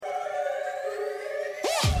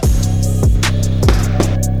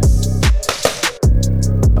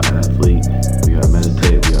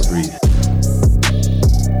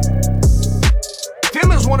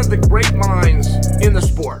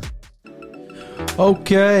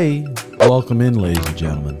Okay, welcome in, ladies and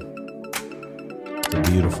gentlemen. It's a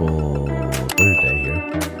beautiful Thursday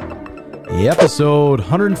here. Episode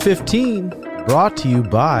 115, brought to you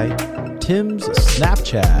by Tim's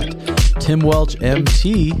Snapchat, Tim Welch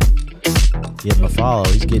MT. Give him a follow.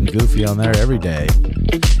 He's getting goofy on there every day.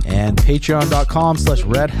 And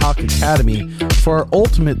patreon.com/Red Hawk Academy for our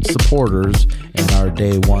ultimate supporters and our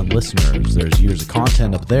day one listeners. There's years of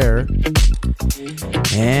content up there.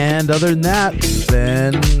 And other than that,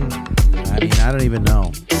 then, I don't even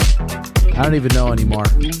know. I don't even know anymore.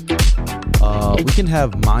 We can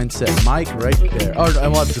have Mindset Mike right there. Oh, I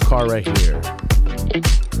want Jakar right here.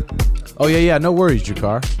 Oh, yeah, no worries,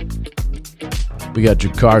 Jakar. We got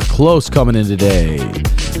Jakar Close coming in today.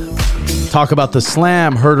 Talk about the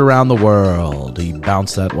slam heard around the world. He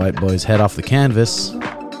bounced that white boy's head off the canvas,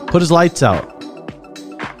 put his lights out.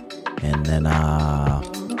 And then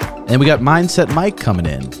we got Mindset Mike coming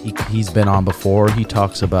in. He's been on before. He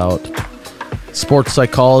talks about sports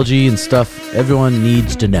psychology and stuff everyone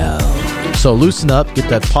needs to know. So loosen up, get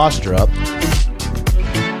that posture up.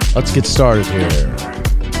 Let's get started here.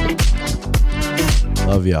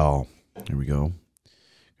 Love y'all. Here we go.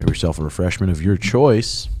 Give yourself a refreshment of your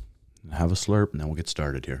choice. Have a slurp, and then we'll get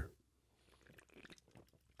started here.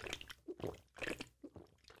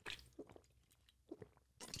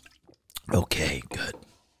 Okay, good.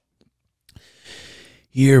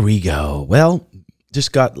 Here we go. Well,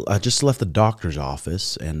 I just left the doctor's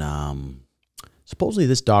office, and supposedly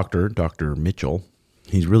this doctor, Dr. Mitchell,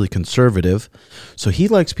 he's really conservative, so he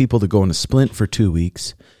likes people to go in a splint for 2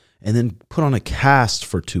 weeks, and then put on a cast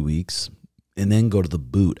for 2 weeks, and then go to the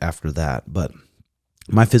boot after that. But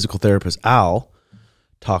my physical therapist, Al,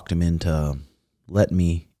 talked him into letting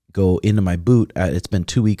me go into my boot. It's been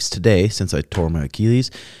 2 weeks today since I tore my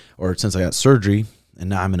Achilles, or since I got surgery, and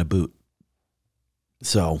now I'm in a boot.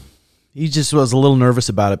 So he just was a little nervous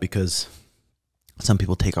about it because some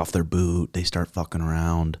people take off their boot, they start fucking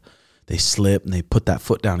around, they slip, and they put that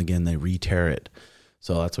foot down again, they re-tear it.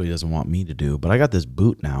 So that's what he doesn't want me to do. But I got this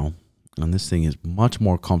boot now, and this thing is much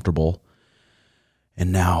more comfortable.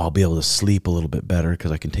 And now I'll be able to sleep a little bit better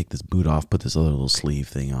because I can take this boot off, put this other little sleeve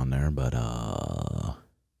thing on there. But,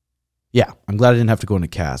 yeah, I'm glad I didn't have to go into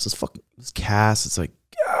cast. This cast, it's like,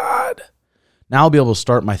 God. Now I'll be able to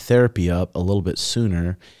start my therapy up a little bit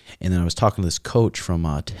sooner. And then I was talking to this coach from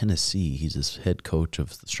Tennessee. He's this head coach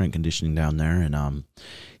of strength conditioning down there. And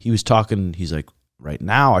he was talking, he's like, right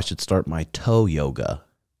now I should start my toe yoga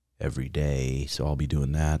every day. So I'll be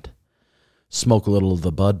doing that. Smoke a little of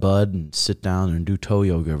the bud and sit down and do toe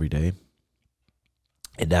yoga every day.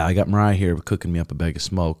 And I got Mariah here cooking me up a bag of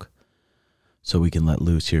smoke so we can let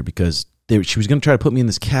loose here because she was going to try to put me in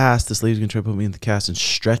this cast. This lady's going to try to put me in the cast and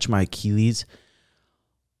stretch my Achilles.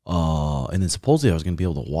 And then supposedly I was going to be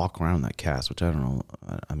able to walk around that cast, which I don't know.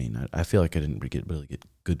 I feel like I didn't really get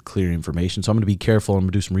good, clear information. So I'm going to be careful. I'm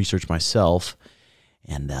going to do some research myself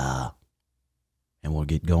and we'll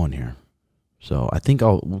get going here. So I think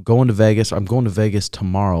I'll go into Vegas. I'm going to Vegas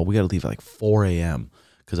tomorrow. We got to leave at like 4 a.m.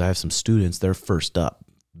 because I have some students. They're first up.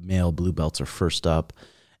 Male blue belts are first up.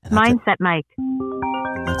 And Mindset Mike.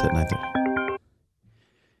 And that's at 9:30.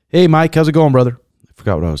 Hey, Mike. How's it going, brother? I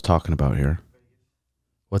forgot what I was talking about here.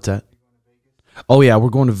 What's that? Oh, yeah. We're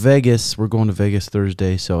going to Vegas. We're going to Vegas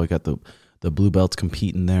Thursday. So I got the blue belts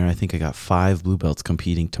competing there. I think I got 5 blue belts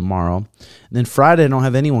competing tomorrow. And then Friday, I don't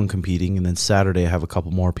have anyone competing. And then Saturday, I have a couple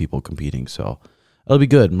more people competing. So it'll be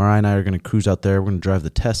good. Mariah and I are going to cruise out there. We're going to drive the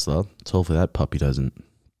Tesla. So hopefully that puppy doesn't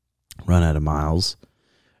run out of miles.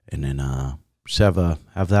 And then just have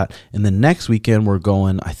that. And then next weekend, we're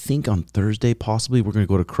going, I think on Thursday, possibly, we're going to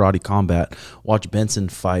go to Karate Combat, watch Benson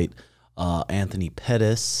fight Anthony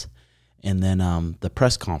Pettis, and then the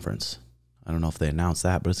press conference. I don't know if they announced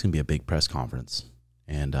that, but it's going to be a big press conference.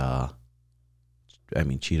 And,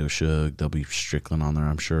 Cheeto Shug, there'll be Strickland on there,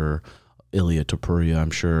 I'm sure. Ilya Topuria,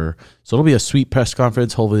 I'm sure. So it'll be a sweet press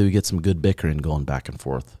conference. Hopefully we get some good bickering going back and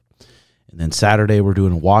forth. And then Saturday, we're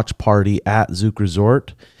doing a watch party at Zook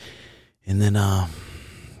Resort. And then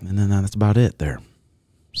that's about it there.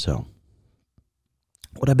 So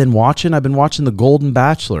what I've been watching The Golden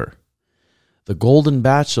Bachelor. The Golden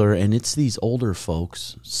Bachelor, and it's these older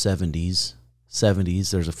folks, 70s.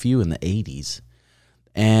 There's a few in the 80s.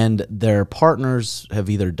 And their partners have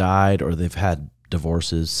either died or they've had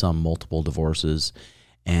divorces, some multiple divorces.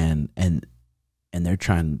 And they're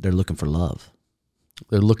looking for love.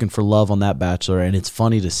 They're looking for love on that Bachelor. And it's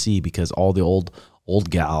funny to see because all the old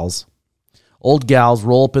gals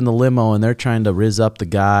roll up in the limo and they're trying to rizz up the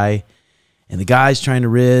guy. And the guy's trying to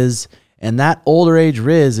rizz. And that older age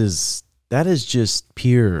rizz is just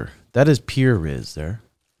pure. That is pure rizz there.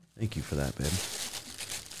 Thank you for that, babe.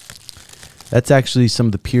 That's actually some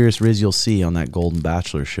of the purest Riz you'll see on that Golden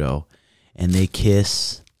Bachelor show. And they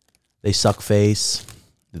kiss, they suck face,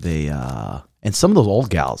 and some of those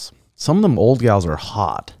old gals. Some of them old gals are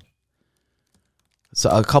hot.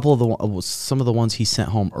 So some of the ones he sent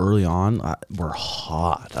home early on were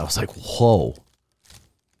hot. I was like, whoa.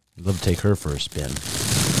 I'd love to take her for a spin.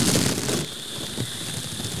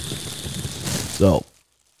 So,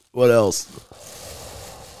 what else?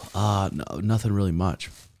 No, nothing really much.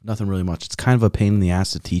 Nothing really much. It's kind of a pain in the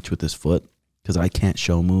ass to teach with this foot because I can't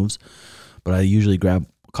show moves. But I usually grab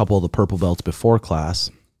a couple of the purple belts before class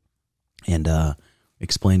and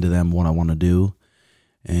explain to them what I want to do.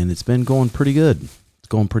 And it's been going pretty good. It's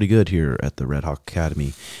going pretty good here at the Red Hawk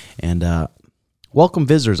Academy. And welcome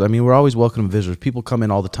visitors. I mean, we're always welcoming visitors. People come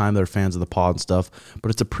in all the time. They're fans of the pod and stuff.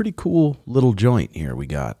 But it's a pretty cool little joint here we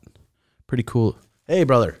got. Pretty cool. Hey,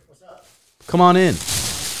 brother. What's up? Come on in.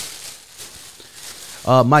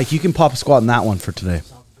 Mike, you can pop a squat in that one for today.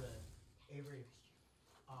 Sounds good. Avery,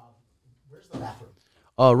 where's the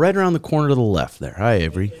bathroom? Right around the corner to the left there. Hi,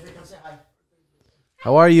 Avery. Avery, come say hi.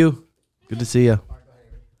 How are you? Good to see you. All right, go ahead,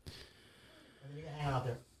 Avery. And then you can hang out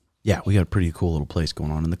there. Yeah, we got a pretty cool little place going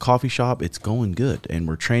on. In the coffee shop, it's going good. And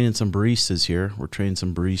we're training some baristas here.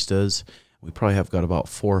 We probably have got about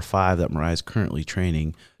 4 or 5 that Mariah's currently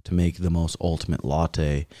training to make the most ultimate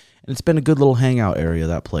latte. And it's been a good little hangout area,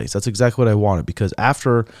 that place. That's exactly what I wanted, because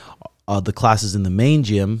after the classes in the main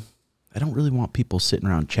gym, I don't really want people sitting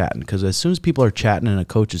around chatting, because as soon as people are chatting and a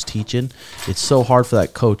coach is teaching, it's so hard for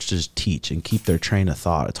that coach to just teach and keep their train of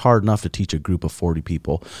thought. It's hard enough to teach a group of 40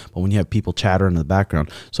 people, but when you have people chattering in the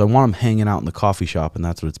background. So I want them hanging out in the coffee shop, and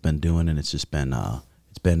that's what it's been doing, and it's just been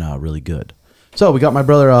really good. So we got my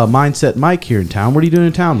brother Mindset Mike here in town. What are you doing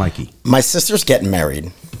in town, Mikey? My sister's getting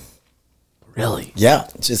married. Really? Yeah,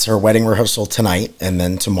 it's her wedding rehearsal tonight, and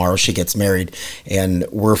then tomorrow she gets married. And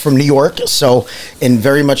we're from New York, so in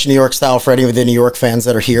very much New York style for any of the New York fans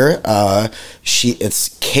that are here,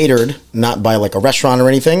 it's catered not by like a restaurant or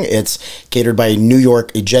anything. It's catered by a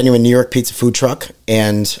genuine New York pizza food truck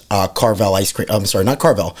and Carvel ice cream. I'm sorry, not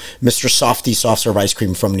Carvel, Mr. Softy soft serve ice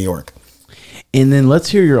cream from New York. And then let's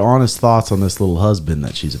hear your honest thoughts on this little husband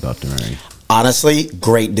that she's about to marry. Honestly,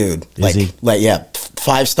 great dude. Is he? Yeah,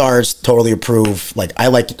 5 stars, totally approve.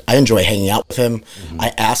 I enjoy hanging out with him. Mm-hmm.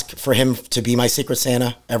 I ask for him to be my Secret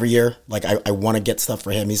Santa every year. I want to get stuff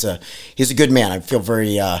for him. He's a good man. I feel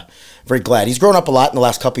very glad. He's grown up a lot in the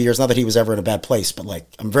last couple of years. Not that he was ever in a bad place, but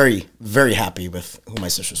I'm very, very happy with who my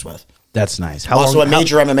sister's with. That's nice. A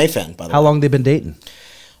major MMA fan, by the way. How long they been dating?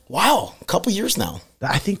 Wow, a couple years now.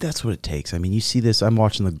 I think that's what it takes. I mean, you see this. I'm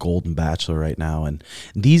watching the Golden Bachelor right now, and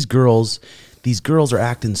these girls are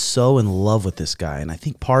acting so in love with this guy. And I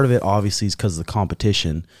think part of it obviously is because of the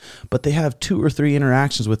competition, but they have 2 or 3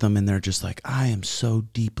 interactions with him, and they're just like, I am so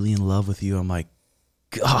deeply in love with you. I'm like,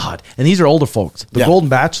 God. And these are older folks. The Golden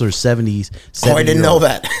Bachelor is 70s. Oh, I didn't know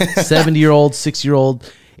that. 70-year-old,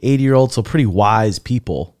 6-year-old, 80-year-old, so pretty wise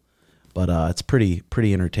people. But it's pretty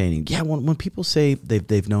entertaining. Yeah, when people say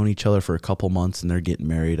they've known each other for a couple months and they're getting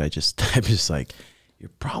married, I'm just like, you're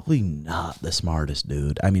probably not the smartest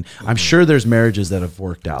dude. I mean, I'm sure there's marriages that have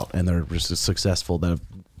worked out and they're just successful that have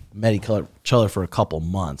met each other for a couple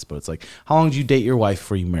months. But it's like, how long did you date your wife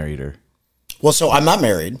before you married her? Well, so I'm not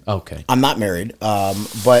married. Okay. I'm not married.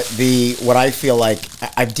 But what I feel like,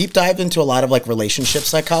 I've deep dived into a lot of relationship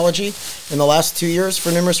psychology in the last 2 years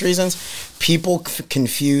for numerous reasons. People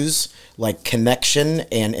confuse connection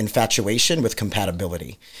and infatuation with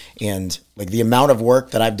compatibility. And the amount of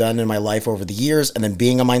work that I've done in my life over the years, and then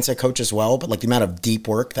being a mindset coach as well, but the amount of deep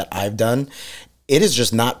work that I've done, it is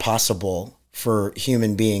just not possible for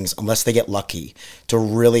human beings, unless they get lucky, to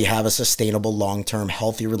really have a sustainable, long-term,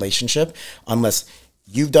 healthy relationship, unless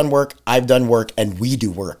you've done work, I've done work, and we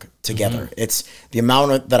do work together. Mm-hmm. It's the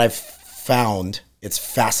amount that I've found. It's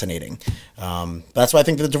fascinating. That's why I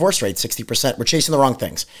think the divorce rate, 60%. We're chasing the wrong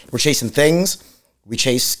things. We're chasing things. We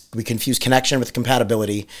confuse connection with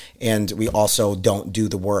compatibility, and we also don't do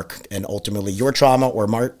the work. And ultimately, your trauma or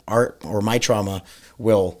my trauma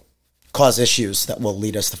will cause issues that will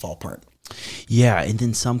lead us to fall apart. Yeah, and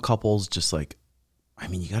then some couples just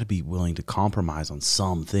you got to be willing to compromise on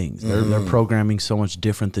some things. They're programming so much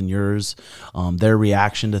different than yours. Their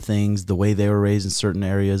reaction to things, the way they were raised in certain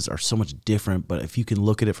areas are so much different. But if you can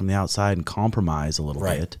look at it from the outside and compromise a little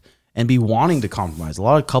bit and be wanting to compromise. A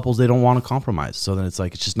lot of couples, they don't want to compromise. So then it's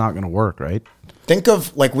just not going to work, right? Think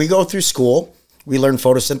of we go through school, we learn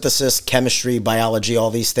photosynthesis, chemistry, biology, all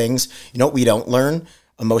these things. You know what we don't learn?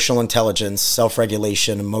 Emotional intelligence,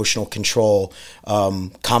 self-regulation, emotional control,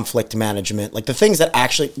 conflict management, the things that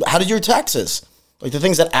actually, how do your taxes? like the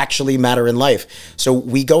things that actually matter in life. So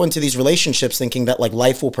we go into these relationships thinking that like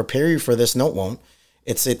life will prepare you for this. No, it won't.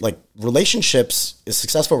 Like relationships, a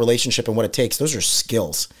successful relationship and what it takes, those are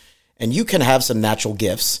skills. And you can have some natural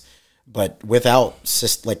gifts, but without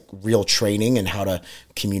like real training and how to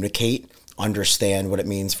communicate, understand what it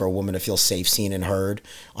means for a woman to feel safe, seen, and heard,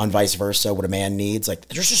 on vice versa, what a man needs. Like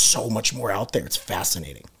there's just so much more out there. It's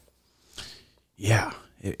fascinating. Yeah,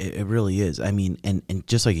 it really is. I mean, and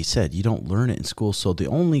just like you said, you don't learn it in school. So the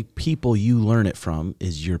only people you learn it from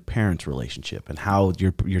is your parents' relationship and how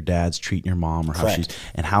your dad's treating your mom, or how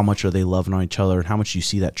and how much are they loving on each other, and how much you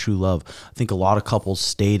see that true love. I think a lot of couples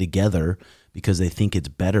stay together because they think it's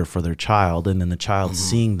better for their child, and then the child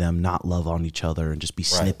seeing them not love on each other and just be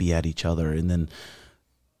snippy at each other, and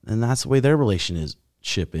that's the way their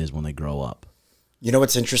relationship is when they grow up. You know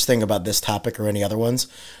what's interesting about this topic or any other ones?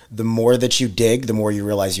 The more that you dig, the more you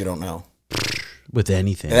realize you don't know. With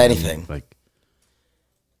anything. With anything.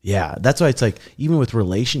 Yeah, that's why it's like, even with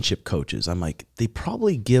relationship coaches, I'm like, they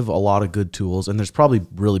probably give a lot of good tools, and there's probably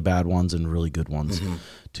really bad ones and really good ones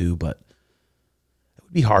too, but it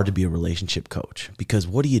would be hard to be a relationship coach, because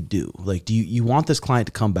what do? Like, do you want this client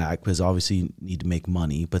to come back, because obviously you need to make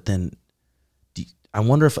money, but then I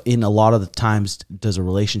wonder if in a lot of the times does a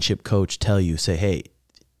relationship coach tell you, say, hey,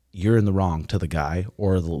 you're in the wrong, to the guy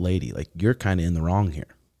or the lady, like you're kind of in the wrong here,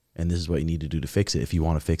 and this is what you need to do to fix it if you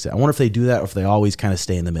want to fix it. I wonder if they do that, or if they always kind of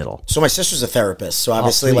stay in the middle. So my sister's a therapist, so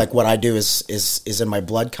obviously like what I do is in my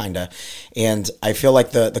blood kind of, and I feel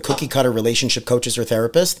like the cookie cutter relationship coaches or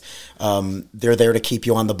therapists, they're there to keep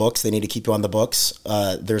you on the books. They need to keep you on the books.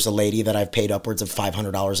 There's a lady that I've paid upwards of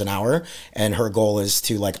 $500 an hour, and her goal is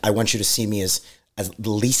to, like, I want you to see me as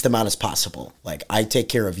the least amount as possible. Like, I take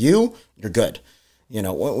care of you, you're good. You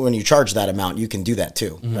know, when you charge that amount, you can do that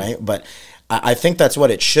too, right? But I think that's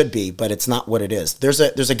what it should be, but it's not what it is. There's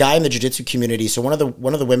a guy in the jiu-jitsu community. So one of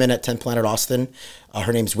the women at 10 Planet Austin,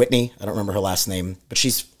 her name's Whitney. I don't remember her last name, but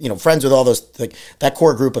she's, friends with all those, like that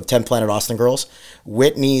core group of 10 Planet Austin girls.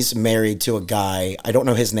 Whitney's married to a guy, I don't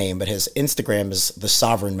know his name, but his Instagram is The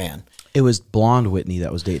Sovereign Man. It was blonde Whitney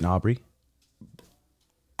that was dating Aubrey.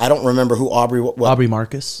 I don't remember who Aubrey was. Aubrey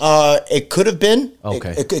Marcus? It could have been.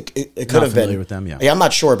 Okay. It could have been. With them, yeah. I'm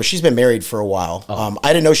not sure, but she's been married for a while.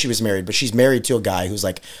 I didn't know she was married, but she's married to a guy who's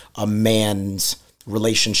like a man's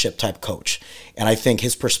relationship type coach. And I think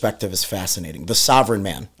his perspective is fascinating. The Sovereign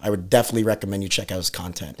Man. I would definitely recommend you check out his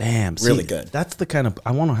content. Damn. Really good. That's the kind of,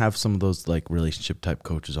 I want to have some of those like relationship type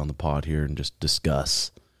coaches on the pod here and just discuss,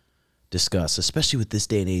 especially with this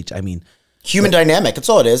day and age. I mean, human dynamic. That's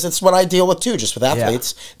all it is. It's what I deal with too, just with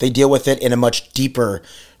athletes. Yeah. They deal with it in a much deeper,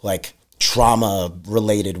 like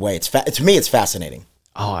trauma-related way. To me, it's fascinating.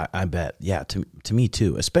 Oh, I bet. Yeah, to me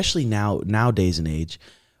too. Especially nowadays and age,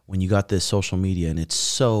 when you got this social media, and it's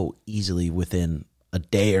so easily within a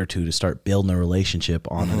day or two to start building a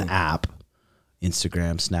relationship on an app,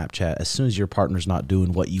 Instagram, Snapchat. As soon as your partner's not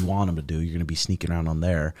doing what you want them to do, you're going to be sneaking around on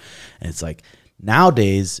there. And it's like,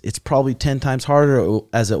 nowadays, it's probably 10 times harder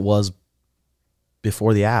as it was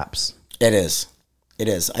before the apps. It is.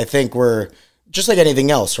 I think we're just like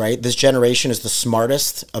anything else, right? This generation is the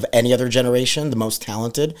smartest of any other generation, the most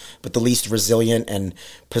talented, but the least resilient and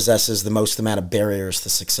possesses the most amount of barriers to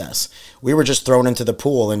success. We were just thrown into the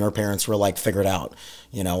pool and our parents were like, figure it out.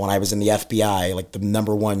 When I was in the FBI, like the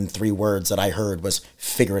number 1 3 words that I heard was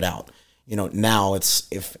figure it out. Now it's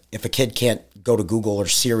if a kid can't go to Google or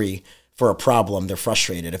Siri for a problem, they're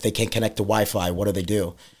frustrated. If they can't connect to Wi-Fi, what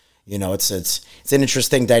do? It's an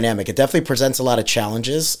interesting dynamic. It definitely presents a lot of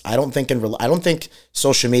challenges. I don't think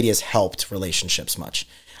social media has helped relationships much.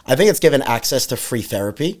 I think it's given access to free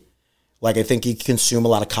therapy. Like, I think you consume a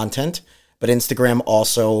lot of content, but Instagram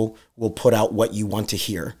also will put out what you want to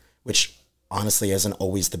hear, which honestly isn't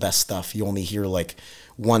always the best stuff. You only hear like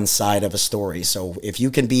one side of a story. So if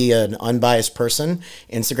you can be an unbiased person,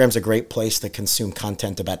 Instagram's a great place to consume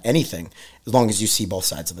content about anything, as long as you see both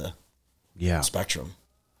sides of the spectrum.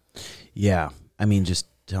 Yeah, I mean, just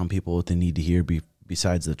telling people what they need to hear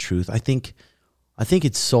besides the truth. I think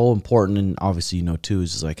it's so important, and obviously too,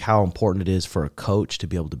 is like how important it is for a coach to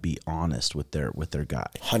be able to be honest with their guy.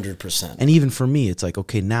 100%. And even for me, it's like,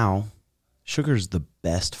 okay, now Sugar's the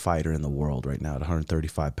best fighter in the world right now at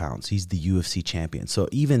 135 pounds. He's the UFC champion. So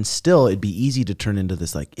even still, it'd be easy to turn into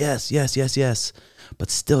this like, yes. But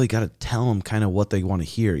still, you got to tell him kind of what they want to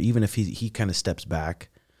hear, even if he kind of steps back.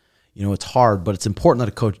 It's hard, but it's important that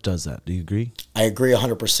a coach does that. Do you agree? I agree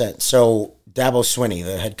 100%. So Dabo Swinney,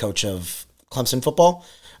 the head coach of Clemson football,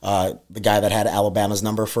 the guy that had Alabama's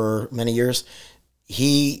number for many years,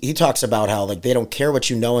 he talks about how like they don't care what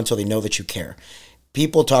you know until they know that you care.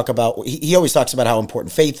 people talk about, he always talks about how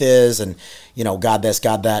important faith is and, you know, God this,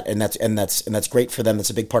 God that. And that's great for them. That's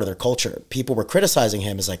a big part of their culture. People were criticizing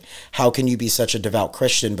him as like, how can you be such a devout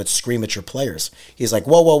Christian, but scream at your players? He's like,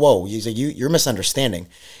 whoa, whoa, whoa. He's like, you're misunderstanding.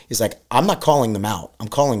 He's like, I'm not calling them out. I'm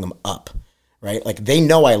calling them up, right? Like they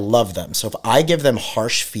know I love them. So if I give them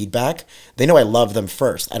harsh feedback, they know I love them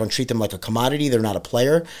first. I don't treat them like a commodity. They're not a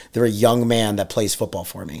player. They're a young man that plays football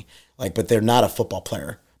for me. Like, but they're not a football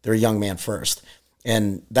player. They're a young man first.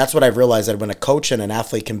 And that's what I've realized, that when a coach and an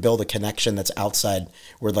athlete can build a connection that's outside,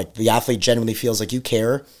 where like the athlete genuinely feels like you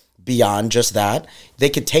care beyond just that, they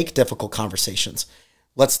could take difficult conversations.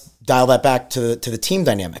 Let's dial that back to the team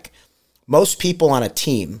dynamic. Most people on a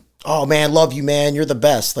team, oh man, love you, man, you're the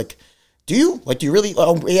best. Like, do you? Like, do you really?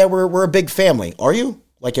 Oh yeah, we're a big family. Are you?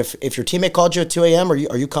 Like if your teammate called you at 2 a.m., are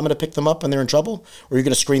you coming to pick them up when they're in trouble? Or are you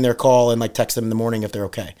going to screen their call and like text them in the morning if they're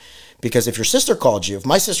okay? Because if your sister called you, if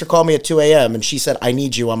my sister called me at 2 a.m. and she said, I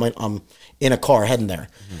need you, I'm in a car heading there.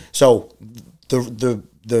 Mm-hmm. So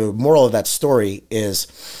the moral of that story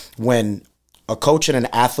is when a coach and an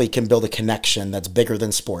athlete can build a connection that's bigger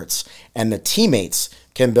than sports, and the teammates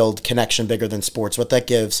can build connection bigger than sports, what that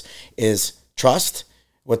gives is trust.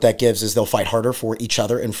 What that gives is they'll fight harder for each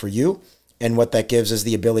other and for you. And what that gives is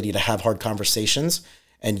the ability to have hard conversations,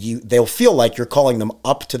 and they'll feel like you're calling them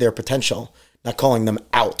up to their potential, not calling them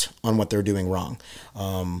out on what they're doing wrong.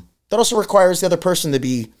 That also requires the other person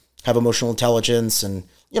to have emotional intelligence and,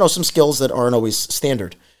 you know, some skills that aren't always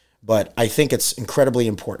standard. But I think it's incredibly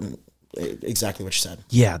important, exactly what you said.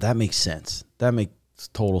 Yeah, that makes sense. That makes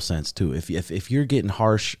total sense too. If you're getting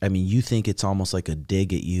harsh, I mean, you think it's almost like a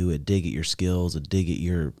dig at you, a dig at your skills, a dig at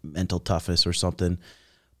your mental toughness or something.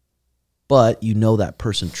 But you know that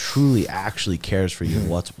person truly actually cares for you and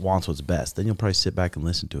wants what's best, then you'll probably sit back and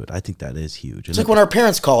listen to it. I think that is huge. It's like when our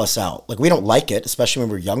parents call us out. Like, we don't like it, especially when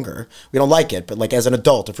we're younger. We don't like it. But like as an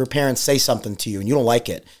adult, if your parents say something to you and you don't like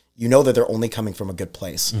it, you know that they're only coming from a good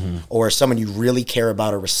place, or someone you really care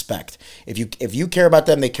about or respect. If you care about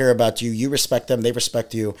them, they care about you. You respect them, they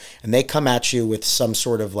respect you, and they come at you with some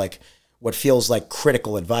sort of like what feels like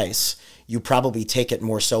critical advice. You probably take it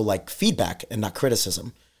more so like feedback and not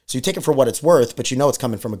criticism. So you take it for what it's worth, but you know it's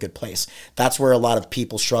coming from a good place. That's where a lot of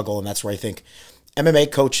people struggle, and that's where I think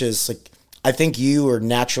MMA coaches, like, I think you are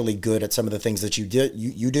naturally good at some of the things that you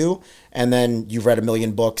do, and then you've read a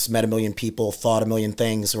million books, met a million people, thought a million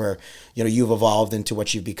things, where, you know, you've evolved into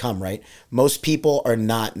what you've become, right? Most people are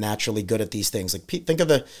not naturally good at these things. Like, think of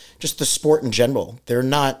the sport in general. They're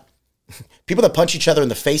not. People that punch each other in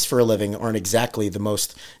the face for a living aren't exactly the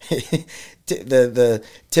most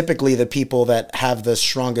typically the people that have the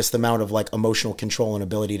strongest amount of like emotional control and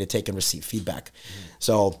ability to take and receive feedback.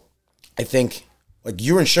 So I think like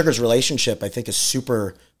you and Sugar's relationship, I think, is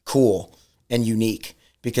super cool and unique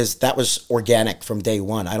because that was organic from day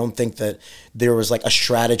one. I don't think that there was like a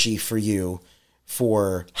strategy for you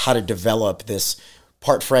for how to develop this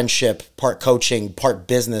part friendship, part coaching, part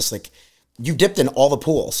business. Like, you dipped in all the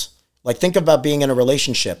pools. Like, think about being in a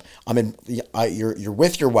relationship. You're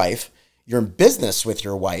with your wife, you're in business with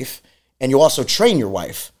your wife, and you also train your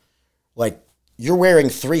wife. Like, you're wearing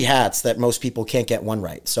 3 hats that most people can't get one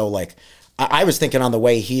right. So, like, I was thinking on the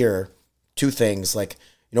way here, 2 things. Like,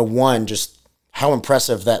 you know, one, just how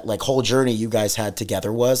impressive that, like, whole journey you guys had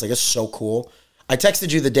together was. Like, it's so cool. I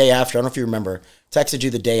texted you the day after. I don't know if you remember. Texted you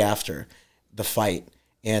the day after the fight.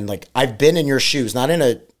 And, like, I've been in your shoes, not in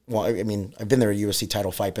a... Well, I mean, I've been there, a UFC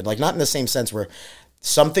title fight, but like not in the same sense, where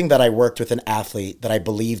something that I worked with an athlete that I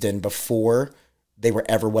believed in before they were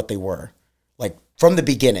ever what they were. Like, from the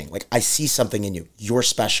beginning, like, I see something in you. You're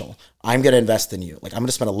special. I'm going to invest in you. Like, I'm going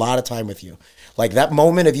to spend a lot of time with you. Like, that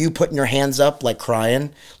moment of you putting your hands up, like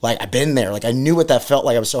crying, like, I've been there. Like, I knew what that felt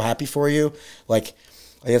like. I was so happy for you. Like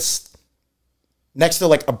it's next to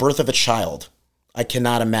like a birth of a child. I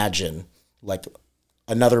cannot imagine like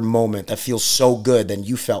another moment that feels so good than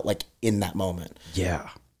you felt like in that moment. Yeah.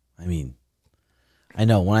 I mean, I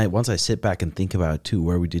know once I sit back and think about it too,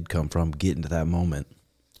 where we did come from, getting to that moment.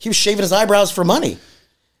 He was shaving his eyebrows for money.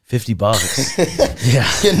 $50.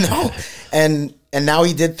 Yeah. You know? And now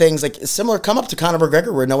he did things like similar come up to Conor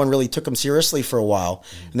McGregor, where no one really took him seriously for a while.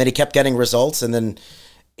 And then he kept getting results, and then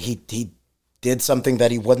he did something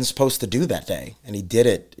that he wasn't supposed to do that day. And he did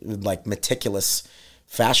it in like meticulous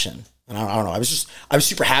fashion. And I don't know. I was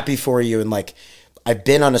super happy for you, and like I've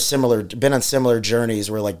been on similar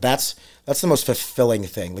journeys where like that's the most fulfilling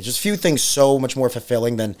thing. Like, just few things so much more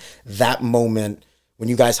fulfilling than that moment when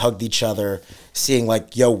you guys hugged each other, seeing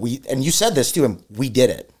like, yo, and you said this to him, we did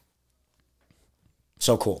it.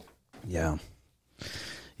 So cool. Yeah.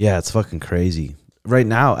 Yeah, it's fucking crazy. Right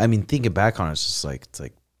now, I mean, thinking back on it, it's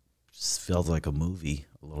like feels like a movie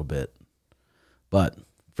a little bit. But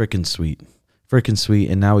freaking sweet. Freaking sweet.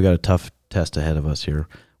 And now we got a tough test ahead of us here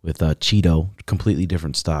with Cheeto, completely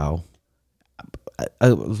different style.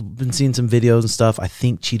 I've been seeing some videos and stuff. I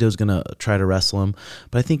think Cheeto's going to try to wrestle him,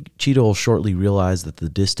 but I think Cheeto will shortly realize that the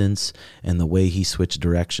distance and the way he switched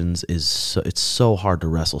directions it's so hard to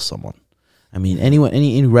wrestle someone. I mean,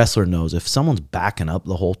 any wrestler knows if someone's backing up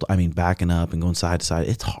the whole backing up and going side to side,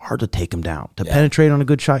 it's hard to take them down. To penetrate on a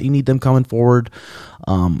good shot, you need them coming forward.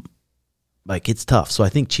 It's tough. So I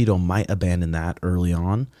think Cheeto might abandon that early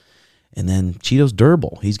on. And then Cheeto's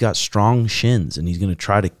durable. He's got strong shins, and he's going to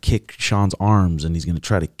try to kick Sean's arms, and he's going to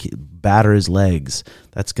try to batter his legs.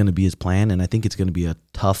 That's going to be his plan, and I think it's going to be a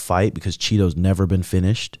tough fight because Cheeto's never been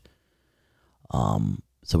finished.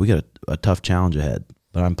 So we got a tough challenge ahead,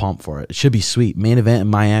 but I'm pumped for it. It should be sweet. Main event in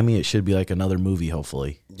Miami. It should be like another movie,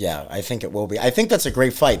 hopefully. Yeah, I think it will be. I think that's a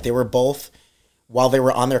great fight. They were both, while they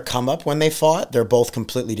were on their come up when they fought, they're both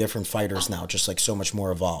completely different fighters now, just like so much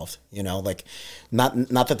more evolved, like not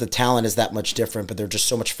that the talent is that much different, but they're just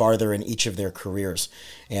so much farther in each of their careers.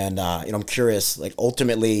 And, I'm curious, like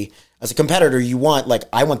ultimately as a competitor,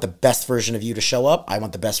 I want the best version of you to show up. I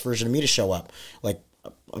want the best version of me to show up. Like,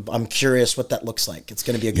 I'm curious what that looks like. It's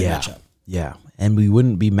going to be a good matchup. Yeah. And we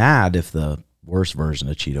wouldn't be mad if the worst version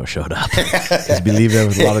of Cheeto showed up because believe there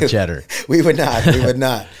was a lot of cheddar. We would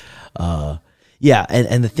not. Yeah,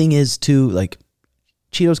 and the thing is, too, like,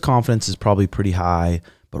 Cheeto's confidence is probably pretty high,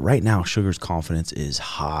 but right now, Sugar's confidence is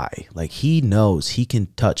high. Like, he knows he can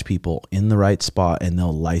touch people in the right spot, and the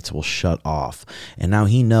lights will shut off. And now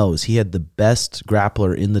he knows he had the best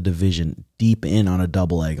grappler in the division deep in on a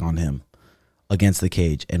double leg on him against the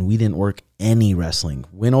cage, and we didn't work any wrestling.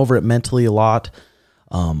 Went over it mentally a lot.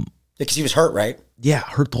 Because he was hurt, right? Yeah,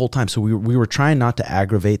 hurt the whole time. So we were trying not to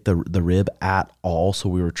aggravate the rib at all, so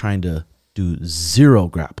we were trying to do zero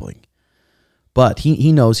grappling. But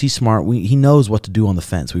he knows, he's smart. He knows what to do on the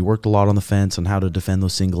fence. We worked a lot on the fence on how to defend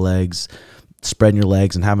those single legs, spreading your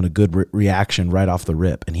legs and having a good reaction right off the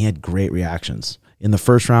rip. And he had great reactions. In the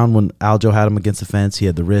first round when Aljo had him against the fence, he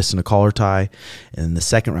had the wrist and a collar tie. And in the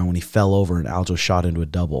second round when he fell over and Aljo shot into a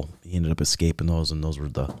double, he ended up escaping those, and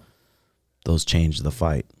those changed the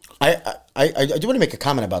fight. I do want to make a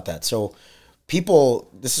comment about that. So people,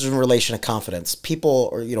 this is in relation to confidence.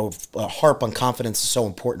 People, harp on confidence is so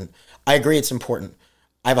important. I agree it's important.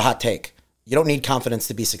 I have a hot take. You don't need confidence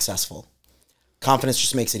to be successful. Confidence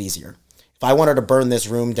just makes it easier. If I wanted to burn this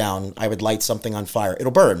room down, I would light something on fire.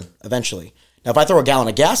 It'll burn eventually. Now, if I throw a gallon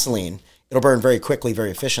of gasoline, it'll burn very quickly, very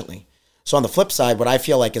efficiently. So on the flip side, what I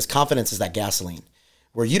feel like is confidence is that gasoline,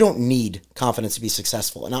 where you don't need confidence to be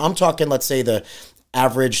successful. And I'm talking, let's say, the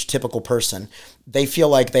average typical person. They feel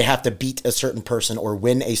like they have to beat a certain person or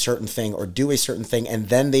win a certain thing or do a certain thing, and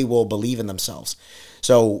then they will believe in themselves.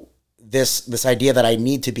 So this idea that I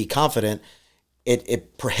need to be confident,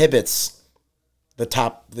 it prohibits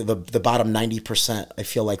the bottom 90%, I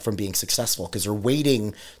feel like, from being successful, because they're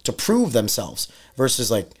waiting to prove themselves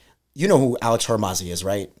versus, like, you know who Alex Hormozzi is,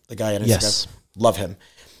 right? The guy on Instagram. Yes. Love him.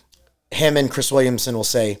 Him and Chris Williamson will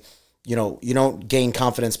say, you don't gain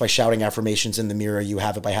confidence by shouting affirmations in the mirror. You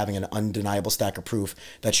have it by having an undeniable stack of proof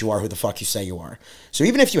that you are who the fuck you say you are. So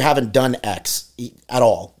even if you haven't done X at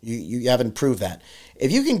all, you haven't proved that.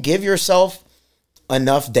 If you can give yourself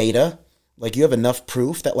enough data, like you have enough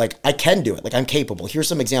proof that, like, I can do it, like I'm capable. Here's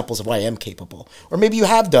some examples of why I am capable. Or maybe you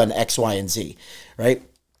have done X, Y, and Z, right?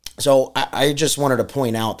 So I just wanted to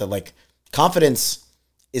point out that, like, confidence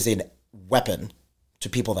is a weapon to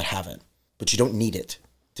people that have it, but you don't need it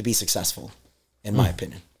to be successful, in my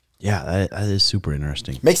opinion. Yeah, that is super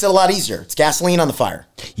interesting. Makes it a lot easier. It's gasoline on the fire.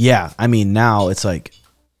 Yeah, I mean, now it's like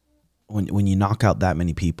when you knock out that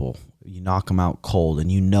many people, you knock them out cold,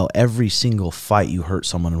 and every single fight you hurt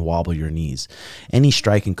someone and wobble your knees. Any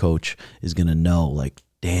striking coach is going to know, like,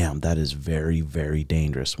 damn, that is very, very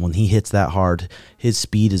dangerous. When he hits that hard, his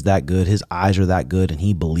speed is that good, his eyes are that good, and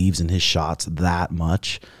he believes in his shots that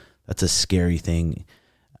much. That's a scary thing.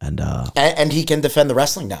 And he can defend the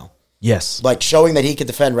wrestling now. Yes. Like, showing that he could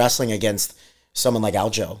defend wrestling against someone like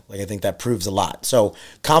Aljo. Like, I think that proves a lot. So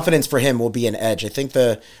confidence for him will be an edge. I think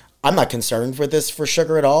I'm not concerned with this for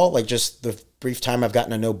Sugar at all. Like, just the brief time I've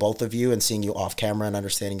gotten to know both of you and seeing you off camera and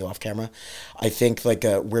understanding you off camera, I think, like,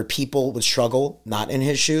 where people would struggle, not in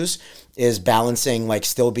his shoes, is balancing, like,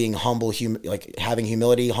 still being humble, like having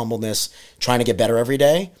humility, humbleness, trying to get better every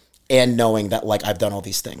day, and knowing that, like, I've done all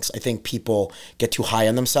these things. I think people get too high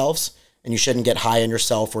on themselves, and you shouldn't get high on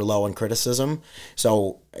yourself or low on criticism.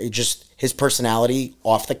 So his personality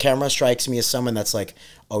off the camera strikes me as someone that's, like,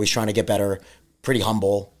 always trying to get better, pretty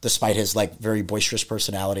humble, despite his, like, very boisterous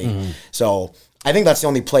personality. Mm-hmm. So I think that's the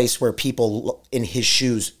only place where people in his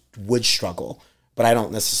shoes would struggle, but I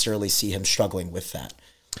don't necessarily see him struggling with that.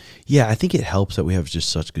 Yeah, I think it helps that we have just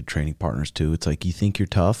such good training partners too. It's like, you think you're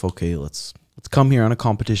tough, okay, let's come here on a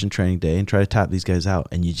competition training day and try to tap these guys out,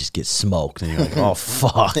 and you just get smoked, and you're like, oh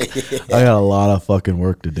fuck, Yeah. I got a lot of fucking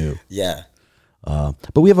work to do. Yeah.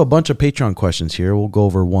 But we have a bunch of Patreon questions here. We'll go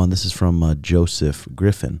over one. This is from Joseph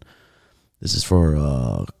Griffin. This is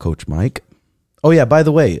for Coach Mike. Oh yeah, by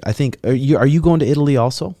the way, I think are you going to Italy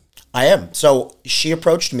also? I am. So she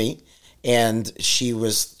approached me, and she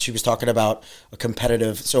was talking about a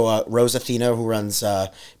competitive. So Rose Athena, who runs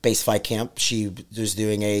Base Fight Camp, she was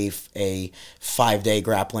doing a 5-day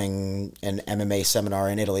grappling and MMA seminar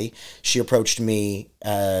in Italy. She approached me.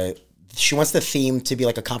 She wants the theme to be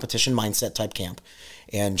like a competition mindset type camp,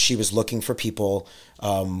 and she was looking for people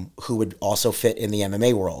who would also fit in the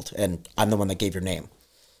MMA world. And I'm the one that gave your name.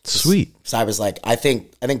 Sweet. So I was like, I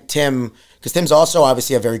think Tim, because Tim's also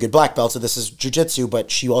obviously a very good black belt, so this is jiu-jitsu, but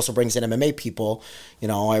she also brings in MMA people. You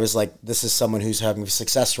know, I was like, this is someone who's having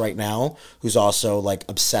success right now, who's also like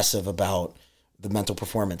obsessive about the mental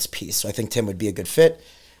performance piece. So I think Tim would be a good fit.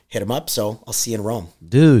 Hit him up, so I'll see you in Rome.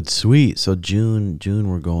 Dude, sweet. So June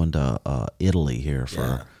we're going to Italy here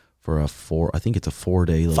for a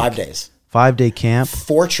 4-day 5 days. 5-day camp.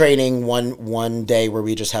 4 training, one day where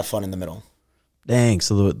we just have fun in the middle. Dang,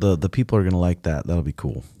 so the people are going to like that. That'll be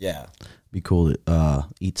cool. Yeah. Be cool to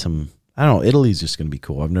eat some, I don't know, Italy's just going to be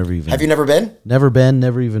cool. Have you never been?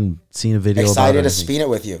 Never even seen a video about it. Excited to spin it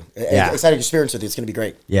with you. Yeah. Excited to experience with you. It's going to be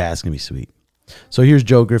great. Yeah, it's going to be sweet. So here's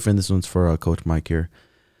Joe Griffin. This one's for Coach Mike here.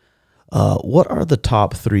 What are the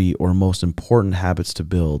top 3 or most important habits to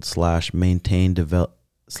build / maintain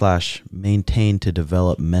to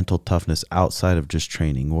develop mental toughness outside of just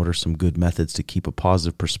training? What are some good methods to keep a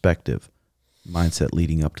positive perspective mindset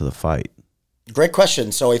leading up to the fight? Great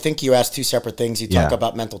question. So I think you asked 2 separate things. You talk Yeah.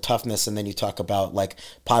 about mental toughness, and then you talk about like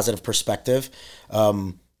positive perspective.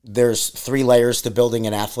 There's 3 layers to building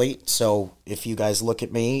an athlete. So if you guys look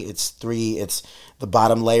at me, it's 3. It's the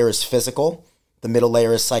bottom layer is physical. The middle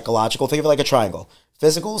layer is psychological. Think of it like a triangle.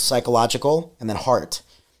 Physical, psychological, and then heart.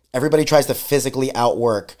 Everybody tries to physically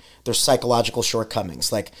outwork their psychological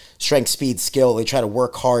shortcomings, like strength, speed, skill. They try to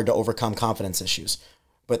work hard to overcome confidence issues.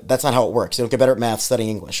 But that's not how it works. You don't get better at math studying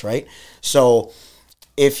English, right? So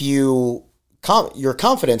if your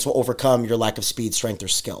confidence will overcome your lack of speed, strength, or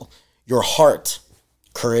skill. Your heart,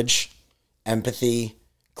 courage, empathy,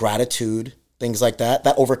 gratitude, things like that,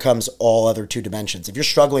 that overcomes all other 2 dimensions. If you're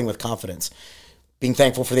struggling with confidence, being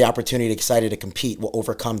thankful for the opportunity, excited to compete will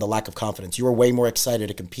overcome the lack of confidence. You are way more excited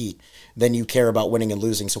to compete than you care about winning and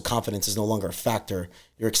losing, so confidence is no longer a factor.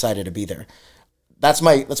 You're excited to be there. That's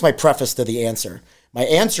my preface to the answer. My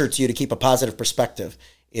answer to you to keep a positive perspective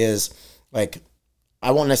is, like,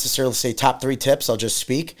 I won't necessarily say top 3 tips. I'll just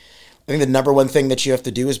speak. I think the number one thing that you have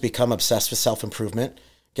to do is become obsessed with self-improvement.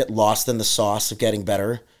 Get lost in the sauce of getting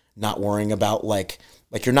better, not worrying about like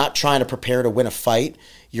you're not trying to prepare to win a fight.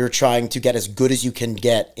 You're trying to get as good as you can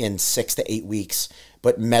get in 6 to 8 weeks,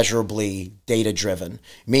 but measurably data-driven,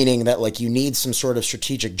 meaning that like you need some sort of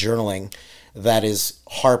strategic journaling that is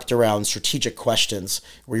harped around strategic questions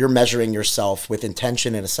where you're measuring yourself with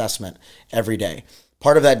intention and assessment every day.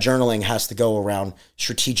 Part of that journaling has to go around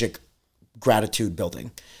strategic gratitude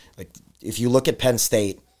building. Like if you look at Penn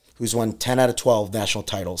State, who's won 10 out of 12 national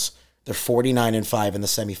titles, they're 49-5 in the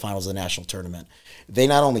semifinals of the national tournament. They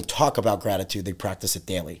not only talk about gratitude, they practice it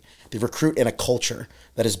daily. They recruit in a culture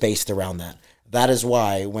that is based around that. That is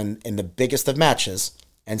why when in the biggest of matches,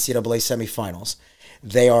 NCAA semifinals,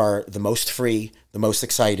 they are the most free, the most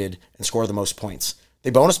excited, and score the most points. They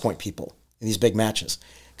bonus point people in these big matches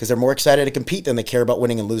because they're more excited to compete than they care about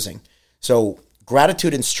winning and losing. So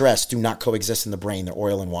gratitude and stress do not coexist in the brain. They're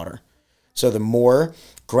oil and water. So the more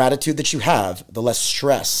gratitude that you have, the less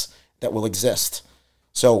stress that will exist.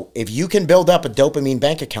 So if you can build up a dopamine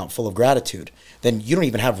bank account full of gratitude, then you don't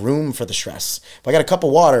even have room for the stress. If I got a cup of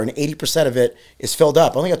water and 80% of it is filled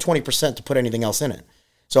up, I only got 20% to put anything else in it.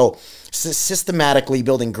 So systematically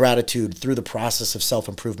building gratitude through the process of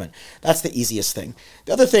self-improvement. That's the easiest thing.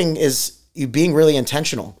 The other thing is you being really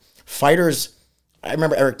intentional. Fighters, I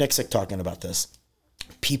remember Eric Nixick talking about this.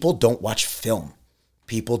 People don't watch film.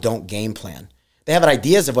 People don't game plan. They have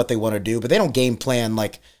ideas of what they want to do, but they don't game plan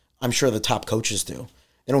like I'm sure the top coaches do.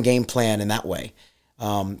 They don't game plan in that way.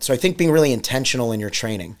 So I think being really intentional in your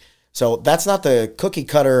training. So that's not the cookie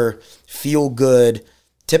cutter, feel good,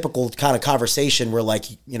 typical kind of conversation where like,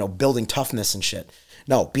 you know, building toughness and shit.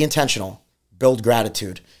 No, be intentional, build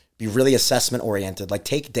gratitude, be really assessment oriented, like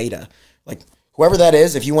take data. Like whoever that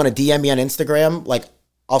is, if you want to DM me on Instagram, like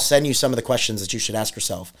I'll send you some of the questions that you should ask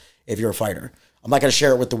yourself if you're a fighter. I'm not going to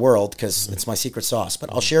share it with the world because it's my secret sauce,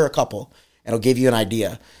 but I'll share a couple and it'll give you an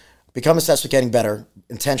idea. Become obsessed with getting better,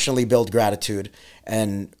 intentionally build gratitude,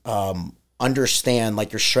 and understand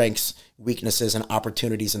like your strengths, weaknesses, and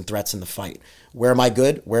opportunities and threats in the fight. Where am I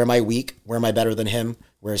good? Where am I weak? Where am I better than him?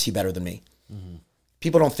 Where is he better than me?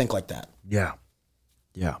 People don't think like that. Yeah.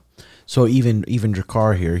 Yeah. So even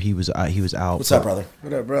Drakkar here, he was out. What's up, brother?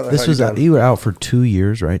 What up, brother? This was you were out for 2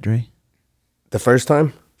 years, right, Dre? The first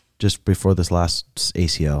time? Just before this last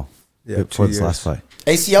ACL. Yeah, before 2 this years. last fight.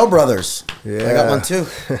 ACL brothers. Yeah. I got one too.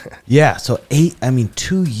 Yeah, so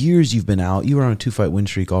 2 years you've been out. You were on a 2-fight win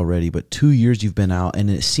streak already, but 2 years you've been out, and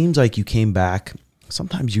it seems like you came back.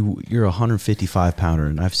 Sometimes you're a 155 pounder,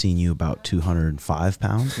 and I've seen you about 205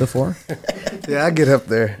 pounds before. Yeah, I get up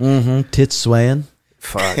there. Tits swaying.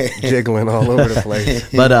 Fuck, jiggling all over the place.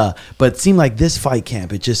 But it seemed like this fight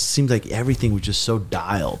camp, it just seemed like everything was just so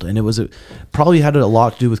dialed, and it was probably had a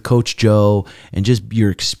lot to do with Coach Joe and just your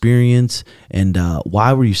experience. And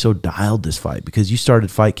why were you so dialed this fight? Because you started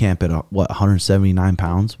fight camp at 179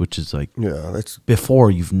 pounds, which is like That's before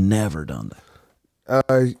you've never done that.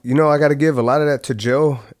 I got to give a lot of that to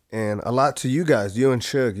Joe and a lot to you guys, you and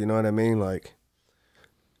Suge. You know what I mean? Like,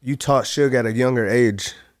 you taught Suge at a younger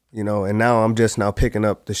age. And now I'm just now picking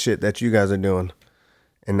up the shit that you guys are doing.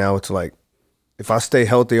 And now it's like, if I stay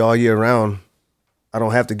healthy all year round, I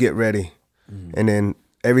don't have to get ready. And then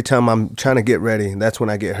every time I'm trying to get ready, that's when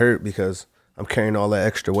I get hurt because I'm carrying all that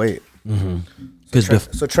extra weight.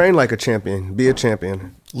 So train like a champion, be a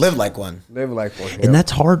champion. Live like one. Live like one. And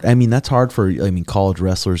that's hard. I mean, that's hard for college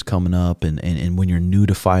wrestlers coming up and when you're new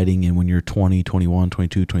to fighting and when you're 20, 21,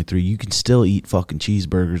 22, 23, you can still eat fucking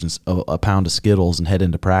cheeseburgers and a pound of Skittles and head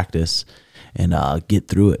into practice and get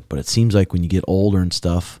through it. But it seems like when you get older and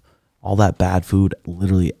stuff, all that bad food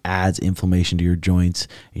literally adds inflammation to your joints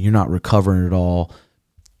and you're not recovering at all.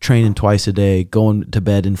 Training twice a day, going to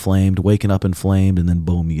bed inflamed, waking up inflamed, and then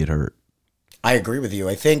boom, you get hurt. I agree with you.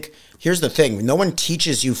 I think here's the thing. No one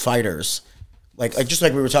teaches you fighters. Like just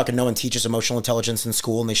like we were talking, no one teaches emotional intelligence in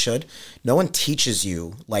school, and they should. No one teaches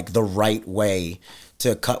you like the right way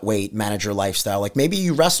to cut weight, manage your lifestyle. Like maybe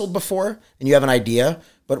you wrestled before and you have an idea,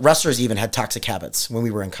 but wrestlers even had toxic habits when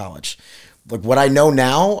we were in college. Like what I know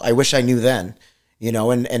now, I wish I knew then.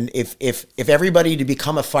 And if everybody to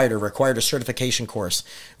become a fighter required a certification course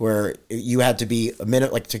where you had to be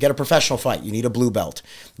like to get a professional fight, you need a blue belt.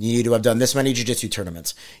 You need to have done this many jiu-jitsu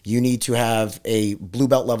tournaments. You need to have a blue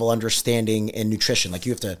belt level understanding in nutrition. Like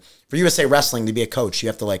you have to, for USA Wrestling to be a coach, you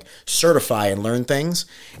have to like certify and learn things.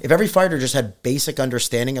 If every fighter just had basic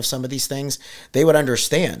understanding of some of these things, they would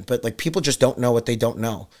understand. But like people just don't know what they don't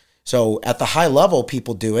know. So at the high level,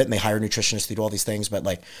 people do it and they hire nutritionists to do all these things. But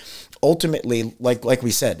like ultimately, like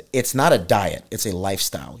we said, it's not a diet. It's a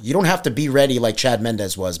lifestyle. You don't have to be ready like Chad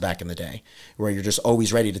Mendez was back in the day where you're just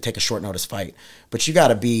always ready to take a short notice fight. But you got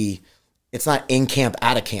to be, it's not in camp,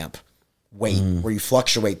 out of camp weight where you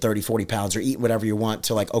fluctuate 30, 40 pounds or eat whatever you want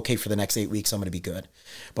to like, okay, for the next 8 weeks, I'm going to be good.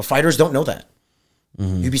 But fighters don't know that.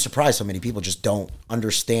 You'd be surprised how many people just don't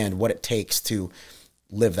understand what it takes to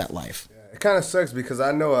live that life. It kind of sucks because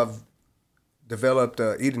I know I've developed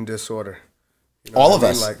an eating disorder. All of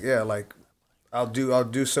us. Like I'll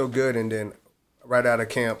do so good and then right out of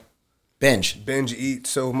camp binge eat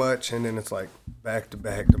so much and then it's like back to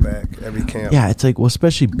back to back every camp. Yeah, it's like, well,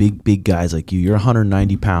 especially big guys like you. You're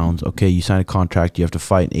 190 pounds. Okay, you sign a contract. You have to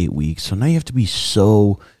fight in 8 weeks. So now you have to be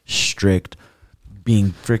so strict,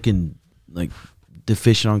 being freaking like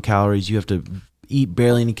deficient on calories. You have to eat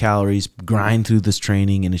barely any calories, grind through this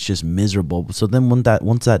training, and it's just miserable. So then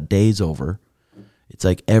once that day's over, it's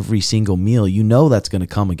like every single meal, that's going to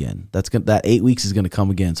come again. That 8 weeks is going to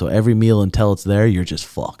come again. So every meal until it's there, you're just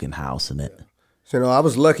fucking housing it. So I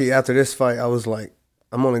was lucky after this fight. I was like,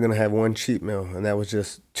 I'm only going to have one cheat meal, and that was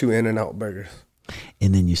just 2 In-N-Out burgers.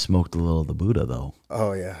 And then you smoked a little of the Buddha, though.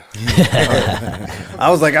 Oh, yeah.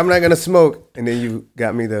 I was like, I'm not going to smoke. And then you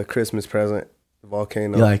got me the Christmas present, the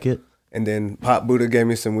volcano. You like it? And then Pop Buddha gave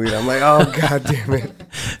me some weed. I'm like, oh, God damn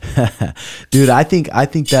it. Dude, I think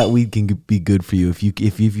that weed can be good for you. If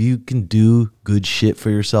you can do good shit for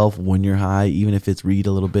yourself when you're high, even if it's read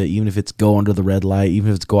a little bit, even if it's go under the red light, even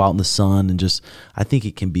if it's go out in the sun and just, I think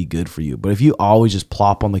it can be good for you. But if you always just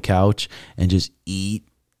plop on the couch and just eat,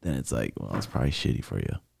 then it's like, well, it's probably shitty for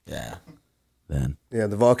you. Yeah. Then. Yeah,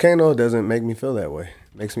 the volcano doesn't make me feel that way.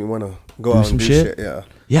 Makes me want to go out and do shit. Yeah.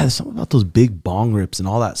 Yeah, there's something about those big bong rips and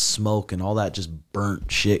all that smoke and all that just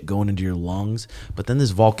burnt shit going into your lungs. But then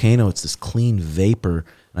this volcano, it's this clean vapor,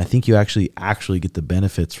 and I think you actually get the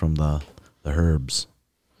benefits from the herbs.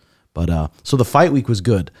 But so the fight week was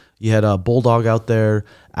good. You had Bulldog out there,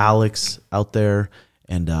 Alex out there,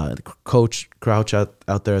 and Coach Crouch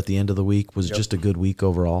out there at the end of the week. Was just a good week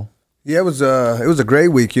overall. Yeah, it was a great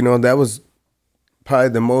week. You know, that was probably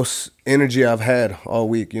the most energy I've had all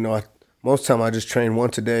week. You know, most time I just train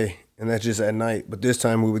once a day, and that's just at night. But this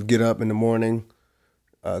time we would get up in the morning,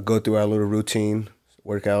 go through our little routine,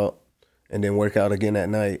 work out, and then work out again at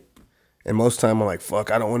night. And most time I'm like,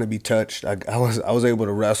 fuck, I don't want to be touched. I was able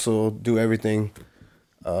to wrestle, do everything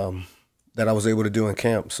that I was able to do in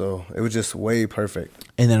camp. So it was just way perfect.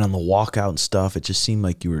 And then on the walkout and stuff, it just seemed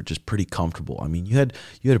like you were just pretty comfortable. I mean, you had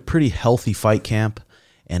a pretty healthy fight camp,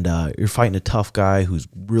 and you're fighting a tough guy who's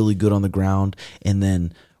really good on the ground. And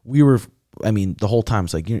then the whole time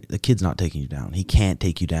it's like, the kid's not taking you down. He can't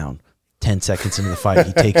take you down. 10 seconds into the fight,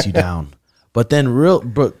 he takes you down. But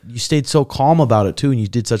you stayed so calm about it too, and you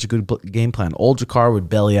did such a good game plan. Old Jakar would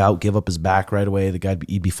belly out, give up his back right away. The guy,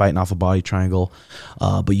 he'd be fighting off a body triangle,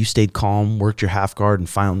 but you stayed calm, worked your half guard, and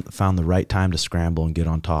found the right time to scramble and get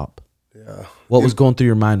on top. Yeah. What was going through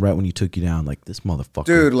your mind right when you took you down? Like, this motherfucker,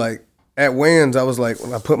 dude. Like at weigh-ins, I was like,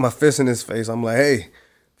 when I put my fist in his face, I'm like, hey,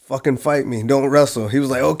 fucking fight me, don't wrestle. He was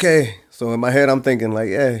like, okay. So in my head, I'm thinking like,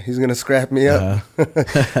 yeah, he's gonna scrap me up.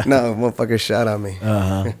 No, motherfucker shot on me.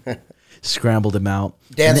 Scrambled him out.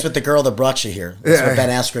 Dance with the girl that brought you here. That's what Ben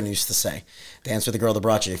Askren used to say. Dance with the girl that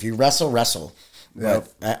brought you. If you wrestle, wrestle.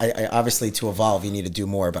 But I obviously, to evolve, you need to do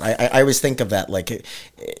more. But I always think of that. Like,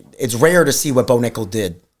 it's rare to see what Bo Nickel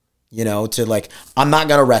did, you know, to like, I'm not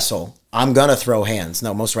going to wrestle. I'm going to throw hands.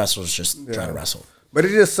 No, most wrestlers just try to wrestle. But it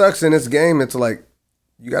just sucks in this game. It's like,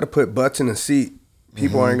 you got to put butts in a seat.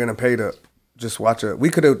 People aren't going to pay to just watch it.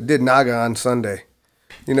 We could have did Naga on Sunday.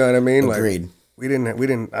 You know what I mean? Agreed. Like, I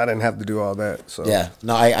didn't have to do all that. So yeah,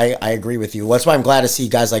 no, I agree with you. That's why I'm glad to see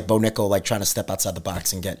guys like Bo Nickel like trying to step outside the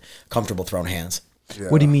box and get comfortable throwing hands. Yeah.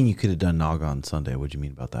 What do you mean you could have done Naga on Sunday? What do you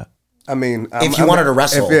mean about that? I mean, if you wanted to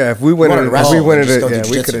wrestle, if we wanted to wrestle,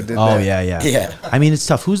 we could have did that. Oh yeah. Yeah. I mean, it's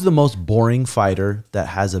tough. Who's the most boring fighter that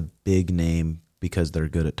has a big name because they're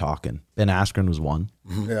good at talking? Ben Askren was one.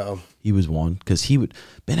 Yeah, he was one because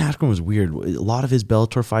Ben Askren was weird. A lot of his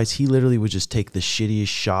Bellator fights, he literally would just take the shittiest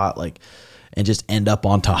shot, like, and just end up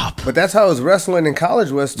on top. But that's how his wrestling in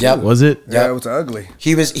college was too. Yep. Was it? Yeah, it was ugly.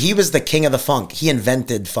 He was the king of the funk. He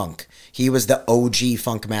invented funk. He was the OG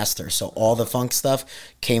funk master. So all the funk stuff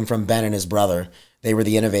came from Ben and his brother. They were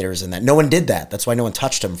the innovators in that. No one did that. That's why no one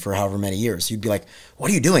touched him for however many years. You'd be like,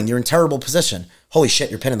 what are you doing? You're in terrible position. Holy shit,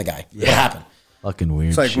 you're pinning the guy. Yeah. What happened? Fucking weird.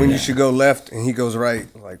 It's like shit. when you should go left and he goes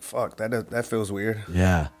right. Like, fuck, that feels weird.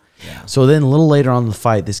 Yeah. So then a little later on in the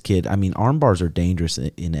fight, this kid, I mean, arm bars are dangerous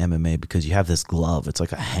in MMA because you have this glove. It's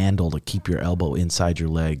like a handle to keep your elbow inside your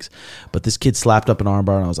legs. But this kid slapped up an arm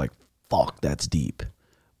bar, and I was like, fuck, that's deep.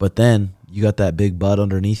 But then you got that big butt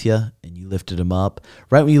underneath you, and you lifted him up.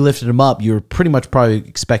 Right when you lifted him up, you were pretty much probably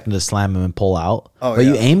expecting to slam him and pull out. Oh, but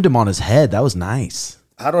you aimed him on his head. That was nice.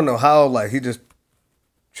 I don't know how, like, he just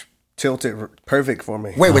tilted perfect for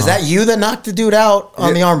me. Wait, was that you that knocked the dude out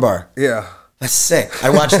on the arm bar? Yeah. That's sick.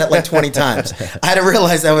 I watched that like 20 times. I didn't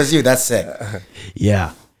realize that was you. That's sick.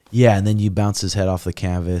 Yeah. And then you bounced his head off the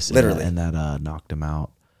canvas. Literally. And that knocked him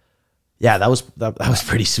out. Yeah, that was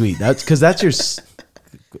pretty sweet. That's because your.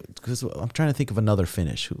 Because I'm trying to think of another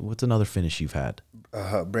finish. What's another finish you've had?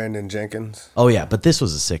 Brandon Jenkins. Oh yeah, but this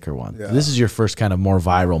was a sicker one. Yeah. This is your first kind of more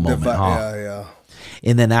viral moment, huh? Yeah.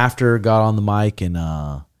 And then after got on the mic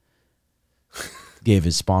and gave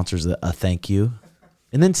his sponsors a thank you.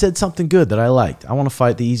 And then said something good that I liked. I want to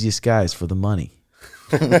fight the easiest guys for the money.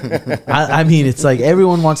 I mean, it's like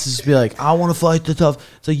everyone wants to just be like, I want to fight the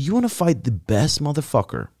tough. So you want to fight the best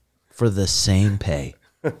motherfucker for the same pay.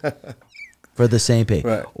 For the same pay.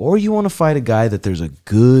 Right. Or you want to fight a guy that there's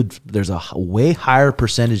a way higher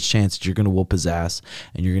percentage chance that you're going to whoop his ass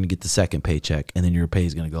and you're going to get the second paycheck and then your pay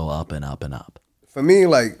is going to go up and up and up. For me,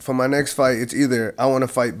 like, for my next fight, it's either I want to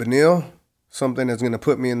fight Benil, something that's going to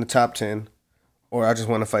put me in the top 10, or I just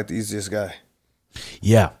want to fight the easiest guy.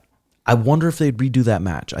 Yeah. I wonder if they'd redo that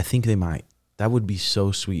match. I think they might. That would be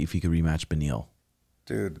so sweet if you could rematch Benil.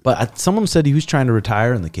 Dude. But someone said he was trying to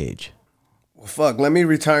retire in the cage. Well, fuck, let me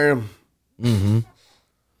retire him. Mm-hmm.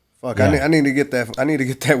 Fuck, yeah. I need to get that. I need to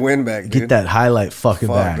get that win back, dude. Get that highlight fucking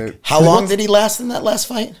back. Dude. How long did he last in that last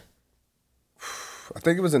fight? I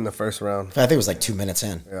think it was in the first round. I think it was like 2 minutes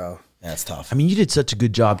in. Yeah. That's tough. I mean, you did such a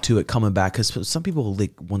good job too at coming back, because some people,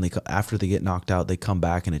 like, when after they get knocked out, they come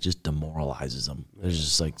back and it just demoralizes them. There's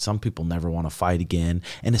just like, some people never want to fight again,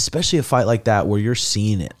 and especially a fight like that where you're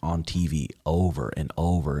seeing it on TV over and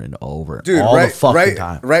over and over, Dude, all the fucking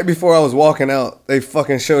time. Right before I was walking out, they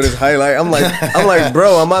fucking showed his highlight. I'm like,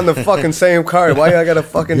 bro, I'm on the fucking same card. Why I gotta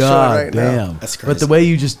fucking show it right now? That's crazy. But the way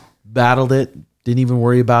you just battled it, didn't even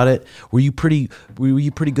worry about it. Were you pretty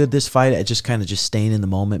good this fight at just kind of just staying in the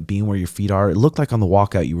moment, being where your feet are? It looked like on the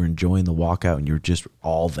walkout you were enjoying the walkout and you were just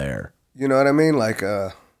all there. You know what I mean? Like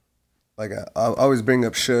I always bring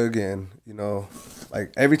up Suge, and you know,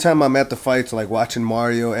 like every time I'm at the fights, like watching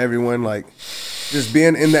Mario, everyone, like just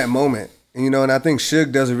being in that moment. And, you know, and I think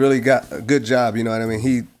Suge does a good job. You know what I mean?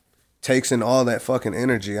 He takes in all that fucking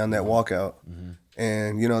energy on that walkout,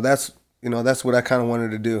 and you know that's what I kind of wanted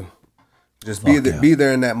to do. Just be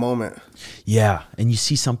there in that moment. Yeah, and you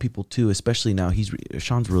see some people too, especially now.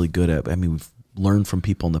 Sean's really good at. I mean, we've learned from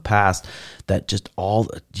people in the past that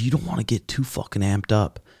you don't want to get too fucking amped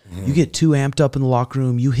up. You get too amped up in the locker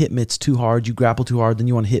room. You hit mitts too hard. You grapple too hard. Then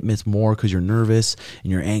you want to hit mitts more because you're nervous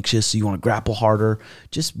and you're anxious. So you want to grapple harder.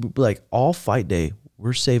 Just like all fight day,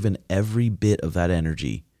 we're saving every bit of that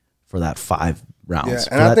energy for that 5 rounds.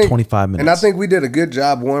 Yeah, and 25 minutes. And I think we did a good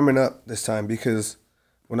job warming up this time, because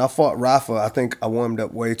when I fought Rafa, I think I warmed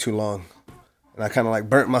up way too long. And I kind of like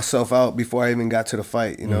burnt myself out before I even got to the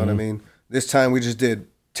fight. You know what I mean? This time we just did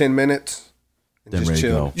 10 minutes and Then just ready to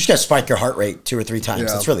chill. go. You just got to spike your heart rate 2 or 3 times. Yeah.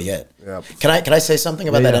 That's really it. Yeah. Can I say something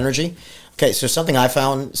about that Yeah. energy? Okay, so something I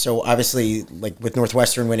found, so obviously, like with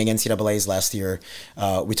Northwestern winning NCAAs last year,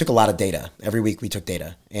 we took a lot of data. Every week we took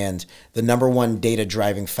data. And the number one data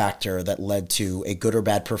driving factor that led to a good or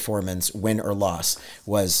bad performance, win or loss,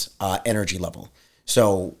 was energy level.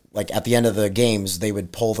 So like at the end of the games, they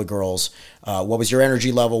would poll the girls, what was your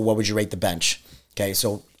energy level? What would you rate the bench? Okay,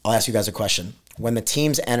 so I'll ask you guys a question. When the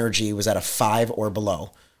team's energy was at a 5 or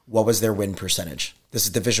below, what was their win percentage? This is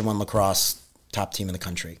Division I lacrosse, top team in the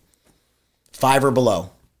country. 5 or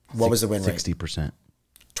below, what was the win rate? 60%.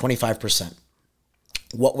 25%.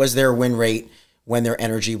 What was their win rate when their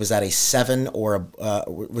energy was at a 7 or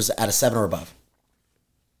above?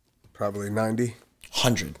 Probably 90.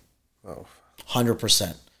 100. Oh.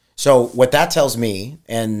 100%. So what that tells me,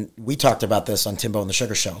 and we talked about this on Timbo and the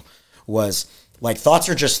Sugar Show, was like thoughts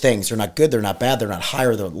are just things. They're not good. They're not bad. They're not high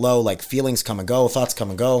or they're low. Like feelings come and go. Thoughts come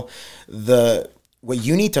and go. What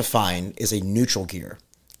you need to find is a neutral gear.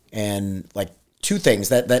 And like 2 things.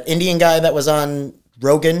 That Indian guy that was on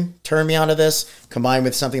Rogan turned me onto this, combined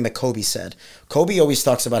with something that Kobe said. Kobe always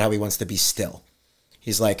talks about how he wants to be still.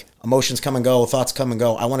 He's like, emotions come and go. Thoughts come and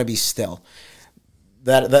go. I want to be still.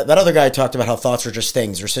 That other guy talked about how thoughts are just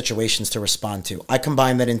things or situations to respond to. I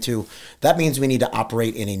combine that into, that means we need to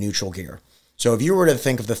operate in a neutral gear. So if you were to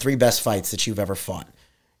think of the 3 best fights that you've ever fought,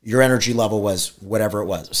 your energy level was whatever it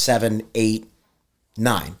was, 7, 8,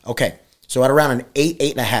 9. Okay. So at around an 8,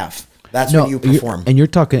 8.5, that's when you perform. And you're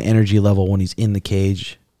talking energy level when he's in the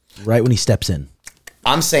cage, right when he steps in.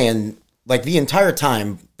 I'm saying like the entire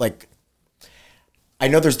time, like I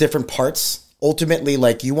know there's different parts. Ultimately,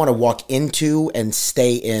 like you want to walk into and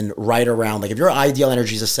stay in right around, like if your ideal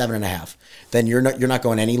energy is a 7.5, then you're not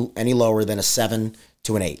going any lower than a 7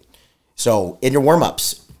 to an 8. So in your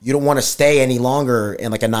warm-ups, you don't want to stay any longer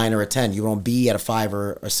in like a 9 or a 10. You want to be at a 5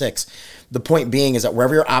 or a 6. The point being is that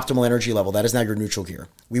wherever your optimal energy level, that is now your neutral gear.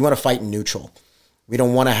 We want to fight in neutral. We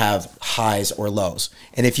don't want to have highs or lows.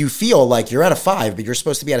 And if you feel like you're at a 5, but you're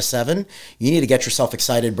supposed to be at a 7, you need to get yourself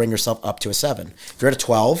excited, bring yourself up to a 7. If you're at a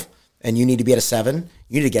 12 and you need to be at a 7,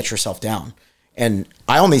 you need to get yourself down. And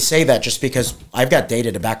I only say that just because I've got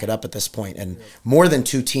data to back it up at this point, and more than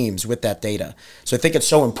 2 teams with that data. So I think it's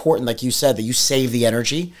so important, like you said, that you save the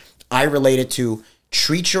energy. I relate it to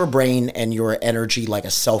treat your brain and your energy like a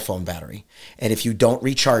cell phone battery. And if you don't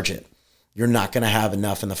recharge it, you're not going to have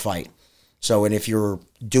enough in the fight. So, and if you're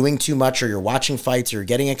doing too much or you're watching fights or you're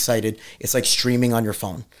getting excited, it's like streaming on your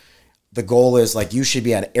phone. The goal is like you should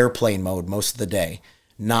be at airplane mode most of the day,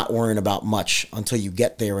 not worrying about much until you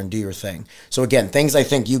get there and do your thing. So again, things I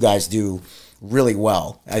think you guys do really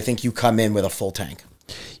well. I think you come in with a full tank.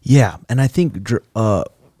 Yeah, and I think, I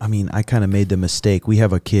kind of made the mistake. We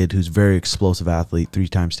have a kid who's very explosive athlete,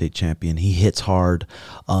 3-time state champion. He hits hard.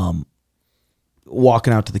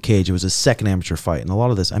 Walking out to the cage, it was his second amateur fight. And a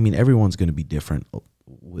lot of this, everyone's going to be different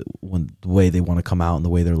when the way they want to come out and the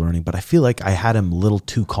way they're learning. But I feel like I had him a little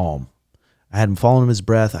too calm. I had him following his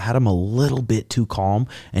breath. I had him a little bit too calm,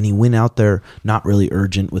 and he went out there not really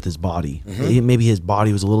urgent with his body. Maybe his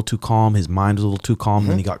body was a little too calm. His mind was a little too calm,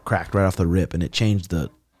 and then he got cracked right off the rip, and it changed the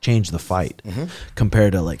change the fight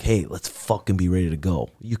compared to like, hey, let's fucking be ready to go.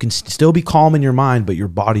 You can still be calm in your mind, but your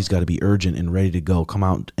body's got to be urgent and ready to go. Come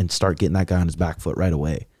out and start getting that guy on his back foot right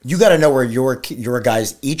away. You got to know where your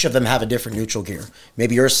guys, each of them have a different neutral gear.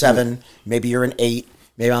 Maybe you're a 7, maybe you're an 8,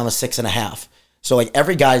 maybe I'm a 6.5. So like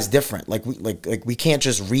every guy's different. Like we can't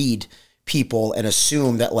just read people and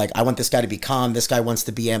assume that like I want this guy to be calm, this guy wants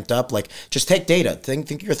to be amped up. Like just take data.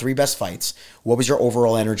 Think your 3 best fights. What was your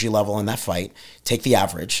overall energy level in that fight? Take the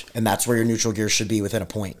average, and that's where your neutral gear should be within a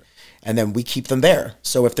point. And then we keep them there.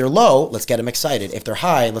 So if they're low, let's get them excited. If they're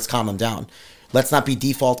high, let's calm them down. Let's not be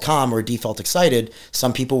default calm or default excited.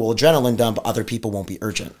 Some people will adrenaline dump, other people won't be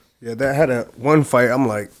urgent. Yeah, that had one fight. I'm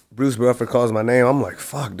like, Bruce Buffer calls my name. I'm like,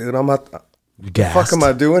 fuck, dude, I'm not. What the fuck am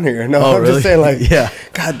I doing here? No, I'm really? just saying, like, yeah.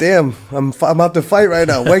 God damn, I'm about to fight right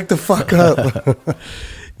now. Wake the fuck up.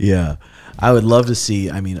 Yeah. I would love to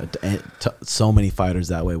see, I mean, so many fighters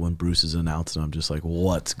that way when Bruce is announcing. I'm just like,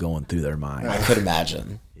 what's going through their mind? I could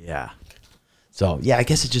imagine. Yeah. So, yeah, I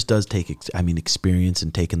guess it just does take, experience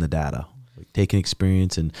and taking the data. Like, taking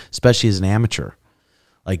experience, and especially as an amateur.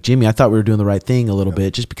 Like Jimmy, I thought we were doing the right thing a little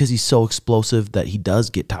bit just because he's so explosive that he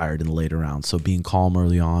does get tired in the later rounds. So being calm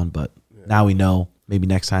early on, but now we know maybe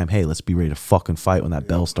next time, hey, let's be ready to fucking fight when that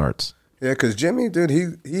bell starts. Yeah, because Jimmy, dude,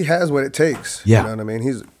 he has what it takes. Yeah. You know what I mean?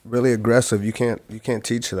 He's really aggressive. You can't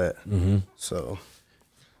teach that. Mm-hmm. So,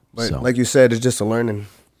 but like you said, it's just a learning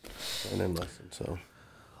lesson. So,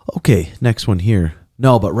 okay, next one here.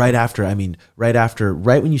 No, but right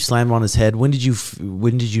when you slammed him on his head, when did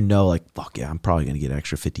you know, like, fuck yeah, I'm probably gonna get an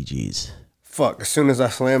extra 50 G's? Fuck, as soon as I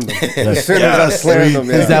slammed him. As soon as I slammed him.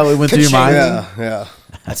 Yeah. Is that what went through your mind? Yeah.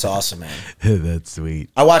 That's awesome, man. That's sweet.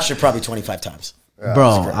 I watched it probably 25 times. Yeah,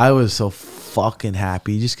 bro, I was so fucking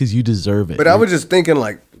happy just because you deserve it. But I was just thinking,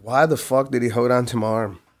 like, why the fuck did he hold on to my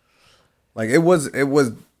arm? Like, it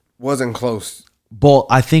wasn't close. But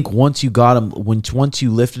I think once you got him, once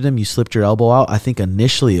you lifted him, you slipped your elbow out. I think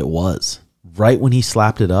initially it was right when he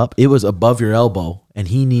slapped it up, it was above your elbow, and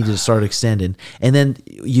he needed to start extending. And then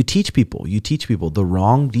you teach people the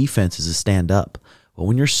wrong defense is to stand up. But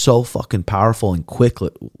when you're so fucking powerful and quick,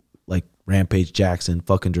 like Rampage Jackson,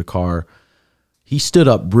 fucking Drakkar, he stood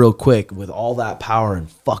up real quick with all that power and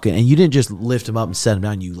you didn't just lift him up and set him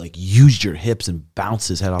down. You like used your hips and bounced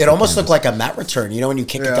his head off. It almost looked like a mat return. You know when you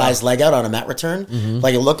kick a guy's leg out on a mat return? Mm-hmm.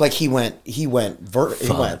 Like it looked like he went,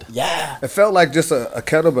 yeah. It felt like just a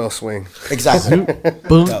kettlebell swing. Exactly.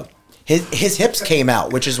 Boom. No. His hips came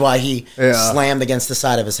out, which is why he slammed against the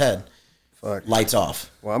side of his head. Fuck. Lights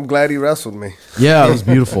off. Well, I'm glad he wrestled me. Yeah, it was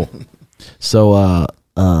beautiful. So,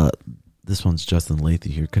 this one's Justin Lathy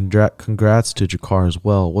here. Congrats to Drakkar as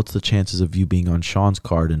well. What's the chances of you being on Sean's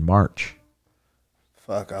card in March?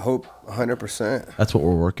 Fuck, I hope 100%. That's what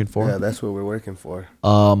we're working for? Yeah, that's what we're working for.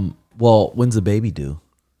 Well, when's the baby due?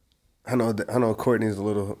 I know Courtney's a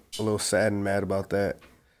little sad and mad about that.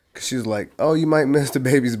 Because she's like, oh, you might miss the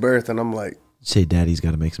baby's birth. And I'm like, say daddy's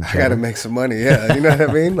got to make some I got to make some money. Yeah, you know what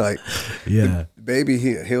I mean? Like, yeah. The baby,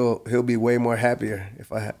 he'll be way more happier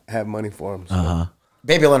if I have money for him. So. Uh-huh.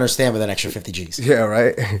 Baby will understand with an extra 50 G's. Yeah,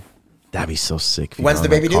 right. That'd be so sick. When's the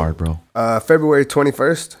baby due? Bro? February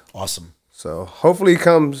 21st. Awesome. So hopefully he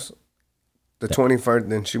comes the 21st,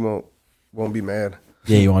 then she won't be mad.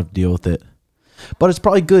 Yeah, you won't deal with it. But it's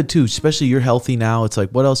probably good too, especially you're healthy now. It's like,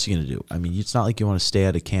 what else are you gonna do? I mean, it's not like you want to stay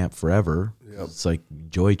at a camp forever. Yep. It's like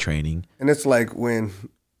enjoy training. And it's like when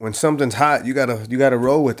something's hot, you gotta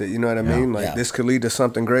roll with it. You know what I mean? Like this could lead to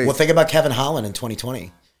something great. Well, think about Kevin Holland in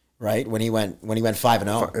 2020. Right when he went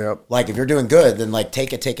 5-0. Yep. Like if you're doing good, then like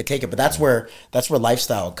take it. But that's where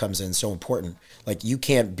lifestyle comes in so important. Like you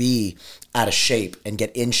can't be out of shape and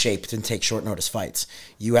get in shape and take short notice fights.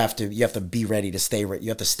 You have to be ready to stay ready.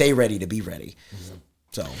 You have to stay ready to be ready. Mm-hmm.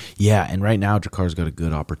 So yeah, and right now Drakkar's got a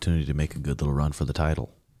good opportunity to make a good little run for the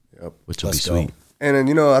title. Yep. Which will be sweet. And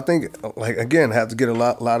then I think like again I have to get a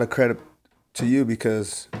lot of credit to you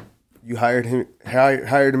because you hired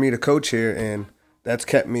me to coach here and that's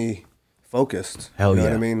kept me focused. Hell you know yeah.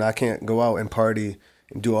 what I mean? I can't go out and party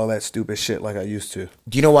and do all that stupid shit like I used to.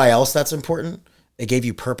 Do you know why else that's important? It gave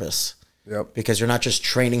you purpose. Yep. Because you're not just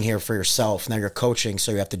training here for yourself. Now you're coaching,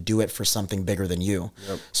 so you have to do it for something bigger than you.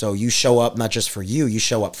 Yep. So you show up not just for you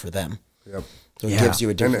show up for them. Yep. So it gives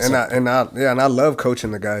you a different and I love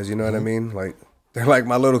coaching the guys, you know what I mean? Like they're like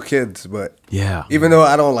my little kids, but even though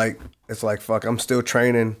I don't like it's like fuck, I'm still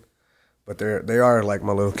training, but they are like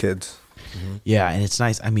my little kids. Mm-hmm. Yeah, and it's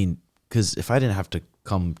nice. I mean, because if I didn't have to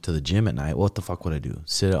come to the gym at night, what the fuck would I do?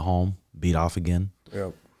 Sit at home, beat off again?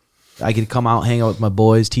 Yep. I could come out, hang out with my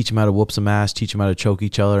boys, teach them how to whoop some ass, teach them how to choke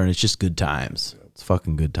each other, and it's just good times. Yep. It's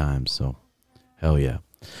fucking good times. So, hell yeah.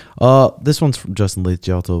 This one's from Justin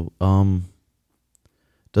Leithialto.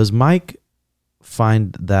 Does Mike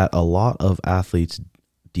find that a lot of athletes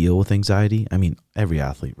deal with anxiety? I mean, every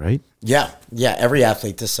athlete, right? Yeah, every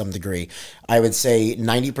athlete to some degree. I would say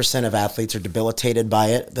 90% of athletes are debilitated by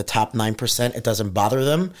it. The top 9%, it doesn't bother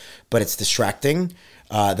them, but it's distracting.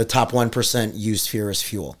 The top 1% use fear as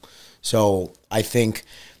fuel. So I think,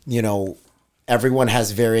 everyone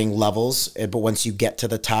has varying levels, but once you get to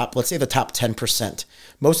the top, let's say the top 10%,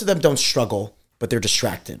 most of them don't struggle, but they're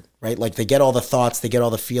distracted, right? Like they get all the thoughts, they get all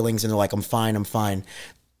the feelings, and they're like, I'm fine.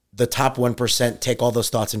 The top 1% take all those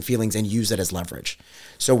thoughts and feelings and use it as leverage.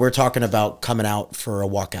 So we're talking about coming out for a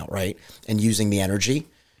walkout, right? And using the energy.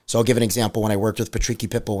 So I'll give an example. When I worked with Patricky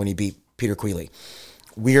Pitbull when he beat Peter Queally,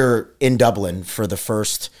 we're in Dublin for the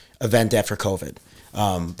first event after COVID.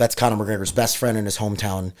 That's Conor McGregor's best friend in his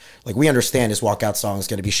hometown. Like, we understand his walkout song is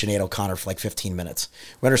going to be Sinead O'Connor for like 15 minutes.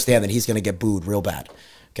 We understand that he's going to get booed real bad.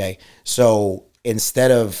 Okay. So instead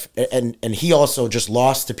of, and he also just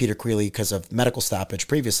lost to Peter Queally because of medical stoppage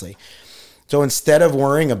previously. So instead of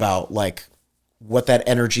worrying about like what that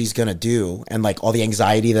energy is going to do and like all the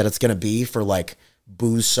anxiety that it's going to be for like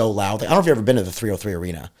boos so loud. Like, I don't know if you've ever been to the 303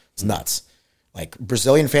 arena. It's nuts. Like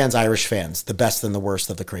Brazilian fans, Irish fans, the best and the worst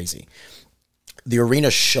of the crazy. The arena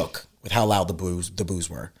shook with how loud the boos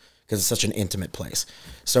were because it's such an intimate place.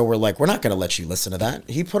 So we're like, we're not going to let you listen to that.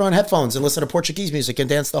 He put on headphones and listened to Portuguese music and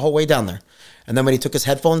danced the whole way down there. And then when he took his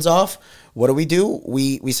headphones off, what do?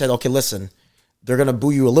 We said, okay, listen, they're going to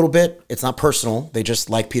boo you a little bit. It's not personal. They just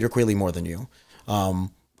like Peter Queally more than you.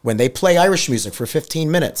 When they play Irish music for 15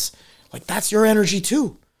 minutes, like that's your energy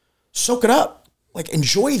too. Soak it up. Like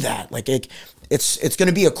enjoy that. Like it's going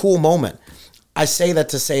to be a cool moment. I say that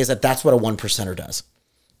to say is that that's what a 1%er does.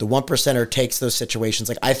 The 1%er takes those situations.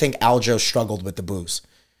 Like I think Aljo struggled with the boos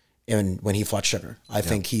when he fought Sugar. I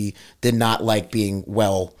think he did not like being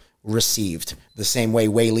well received. The same way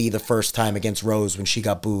Wei Lee the first time against Rose when she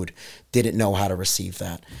got booed didn't know how to receive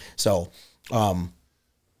that. So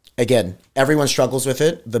again, everyone struggles with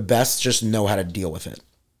it. The best just know how to deal with it.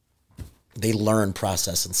 They learn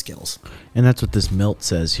process and skills. And that's what this Milt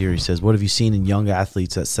says here. He says, what have you seen in young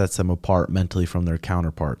athletes that sets them apart mentally from their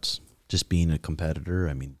counterparts? Just being a competitor?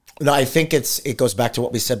 I mean, no, I think it goes back to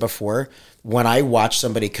what we said before. When I watch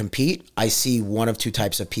somebody compete, I see one of two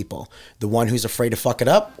types of people. The one who's afraid to fuck it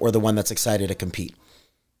up or the one that's excited to compete.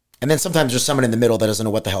 And then sometimes there's someone in the middle that doesn't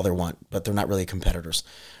know what the hell they want, but they're not really competitors.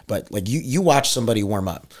 But like you watch somebody warm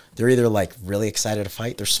up. They're either like really excited to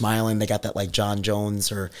fight, they're smiling, they got that like John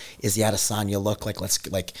Jones or Izzy Adesanya look, like let's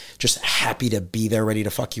like just happy to be there, ready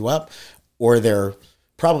to fuck you up, or they're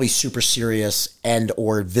probably super serious and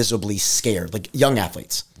or visibly scared, like young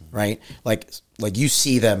athletes, right? Like you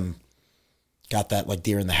see them got that like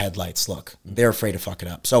deer in the headlights look. They're afraid to fuck it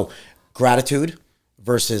up. So gratitude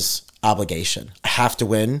versus obligation. I have to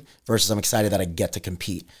win versus I'm excited that I get to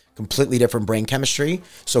compete. Completely different brain chemistry,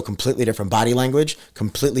 so completely different body language,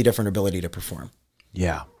 completely different ability to perform.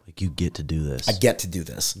 Yeah, like you get to do this. I get to do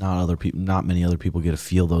this. Not many other people get to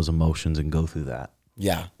feel those emotions and go through that.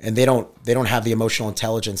 Yeah, and they don't have the emotional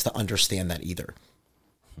intelligence to understand that either.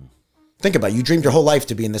 Think about it. You dreamed your whole life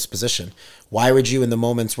to be in this position. Why would you, in the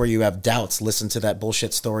moments where you have doubts, listen to that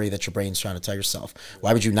bullshit story that your brain's trying to tell yourself?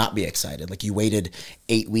 Why would you not be excited? Like you waited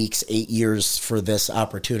 8 weeks, 8 years for this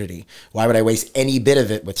opportunity. Why would I waste any bit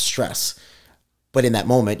of it with stress? But in that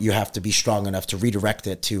moment, you have to be strong enough to redirect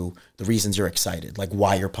it to the reasons you're excited, like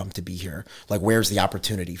why you're pumped to be here. Like, where's the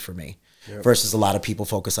opportunity for me? Yep. Versus a lot of people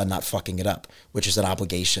focus on not fucking it up, which is an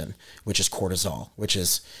obligation, which is cortisol, which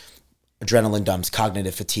is adrenaline dumps,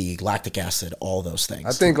 cognitive fatigue, lactic acid, all those things.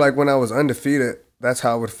 I think like when I was undefeated, that's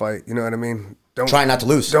how I would fight. You know what I mean? Try not to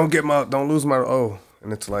lose. Don't lose my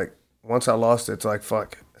And it's like once I lost it, it's like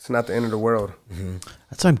fuck. It's not the end of the world. Mm-hmm.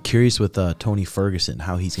 That's why I'm curious with Tony Ferguson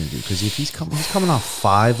how he's going to do, because if he's coming off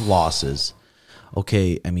 5 losses.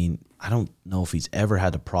 Okay, I mean, I don't know if he's ever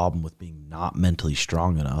had a problem with being not mentally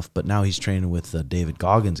strong enough, but now he's training with the David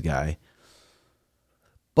Goggins guy.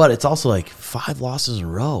 But it's also like 5 losses in a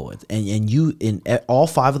row. And you, in all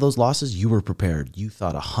 5 of those losses, you were prepared. You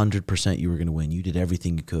thought 100% you were going to win. You did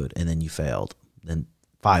everything you could, and then you failed. Then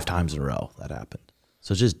 5 times in a row that happened.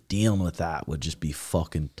 So just dealing with that would just be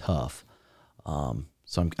fucking tough.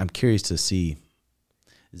 So I'm curious to see,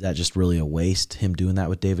 is that just really a waste, him doing that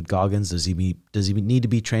with David Goggins? Does he need to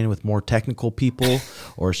be training with more technical people,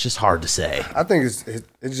 or it's just hard to say? I think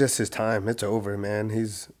it's just his time. It's over, man.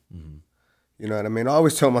 He's... Mm-hmm. You know what I mean? I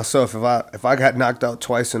always tell myself if I got knocked out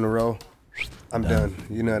twice in a row, I'm done.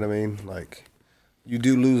 You know what I mean? Like you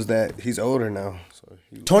do lose that. He's older now. So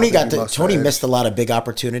Tony missed a lot of big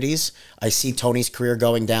opportunities. I see Tony's career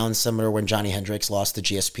going down similar when Johnny Hendricks lost to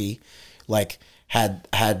GSP. Like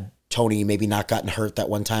had Tony maybe not gotten hurt that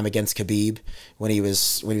one time against Khabib when he was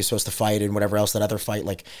supposed to fight and whatever else, that other fight,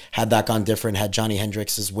 like had that gone different, had Johnny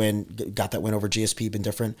Hendricks' got that win over GSP been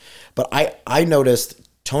different. But I noticed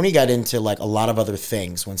Tony got into like a lot of other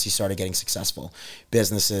things once he started getting successful.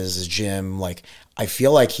 Businesses, his gym, like I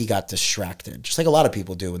feel like he got distracted, just like a lot of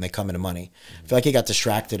people do when they come into money. I feel like he got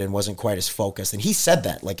distracted and wasn't quite as focused. And he said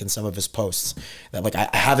that like in some of his posts that like I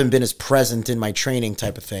haven't been as present in my training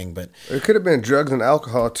type of thing. But it could have been drugs and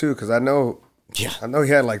alcohol too, because I know he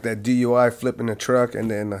had like that DUI flipping the truck,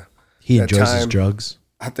 and then he enjoys his drugs.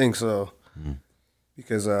 I think so,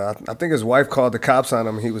 because I think his wife called the cops on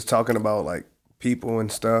him. He was talking about like people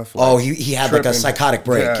and stuff. Like he had tripping. Like a psychotic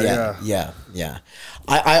break. Yeah.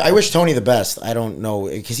 I wish Tony the best. I don't know,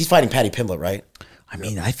 because he's fighting Paddy Pimblett, right? I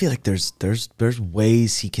mean, I feel like there's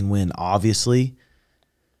ways he can win. Obviously,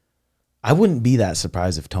 I wouldn't be that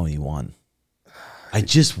surprised if Tony won. I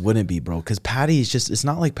just wouldn't be, bro, because Paddy is just, it's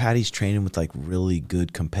not like Paddy's training with like really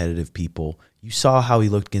good competitive people. You saw how he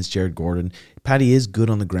looked against Jared Gordon. Paddy is good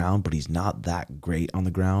on the ground, but he's not that great on the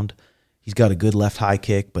ground. He's got a good left high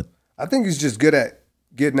kick, but I think he's just good at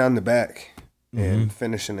getting on the back and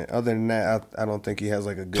finishing it. Other than that, I don't think he has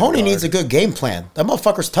like a good Tony needs a good game plan. That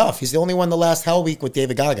motherfucker's tough. He's the only one the last Hell Week with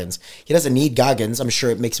David Goggins. He doesn't need Goggins. I'm sure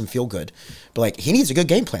it makes him feel good. But like he needs a good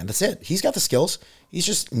game plan. That's it. He's got the skills. He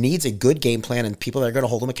just needs a good game plan and people that are going to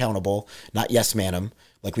hold him accountable, not yes man him,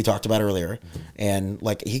 like we talked about earlier. And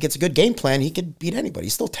like he gets a good game plan, he could beat anybody.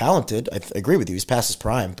 He's still talented. I agree with you. He's past his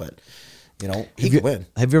prime, but you know, he could win.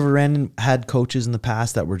 Have you ever had coaches in the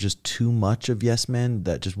past that were just too much of yes men,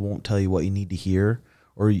 that just won't tell you what you need to hear?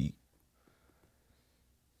 Or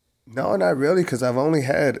No, not really, because I've only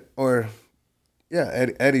had,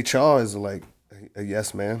 Eddie Chaw is like a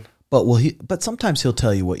yes man. But sometimes he'll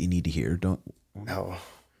tell you what you need to hear. No,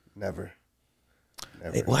 never.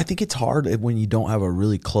 Well, I think it's hard when you don't have a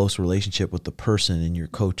really close relationship with the person and you're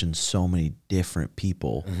coaching so many different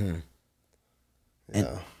people.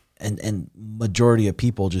 Yeah. And majority of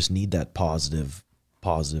people just need that positive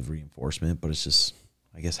reinforcement, but it's just,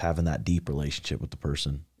 I guess, having that deep relationship with the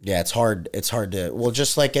person. Yeah, it's hard. It's hard to, well,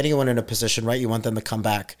 just like anyone in a position, right? You want them to come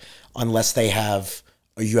back unless you have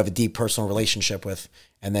a deep personal relationship with,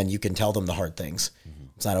 and then you can tell them the hard things.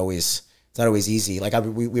 It's not always easy. Like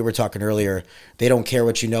we were talking earlier, they don't care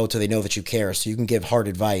what you know till they know that you care. So you can give hard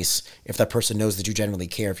advice if that person knows that you genuinely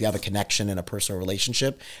care, if you have a connection in a personal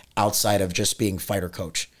relationship outside of just being fighter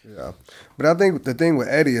coach. Yeah. But I think the thing with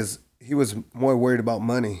Eddie is he was more worried about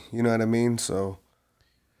money. You know what I mean? So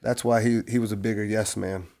that's why he was a bigger yes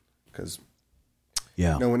man. Because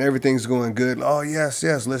when everything's going good, oh yes,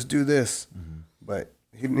 let's do this. But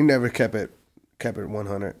he never kept it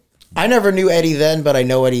 100. I never knew Eddie then, but I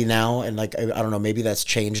know Eddie now, and like I don't know, maybe that's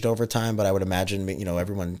changed over time. But I would imagine,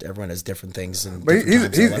 everyone has different things. And but he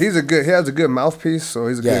has a good mouthpiece, so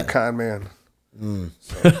he's a good con man.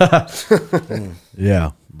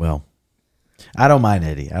 Yeah, well, I don't mind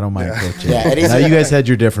Eddie. I don't mind coaching. Yeah, Eddie's you guys had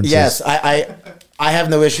your differences. Yes, I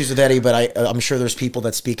have no issues with Eddie, but I'm sure there's people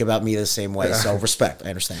that speak about me the same way. So respect, I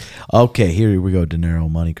understand. Okay, here we go. Dinero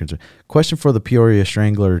money concern. Question for the Peoria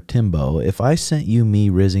Strangler Timbo: if I sent you me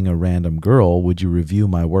rizzing a random girl, would you review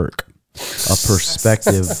my work? A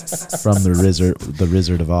perspective from the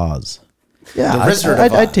Wizard of Oz. Yeah,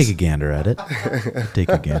 I'd take a gander at it.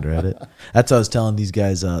 That's what I was telling these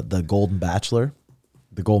guys. The Golden Bachelor.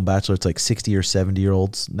 It's like 60 or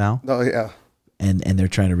 70-year-olds now. Oh yeah. And they're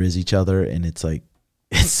trying to rizz each other, and it's like,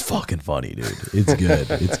 it's fucking funny, dude. It's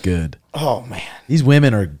good. It's good. Oh man, these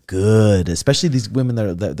women are good, especially these women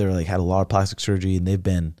that they're like had a lot of plastic surgery, and they've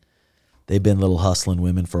been little hustling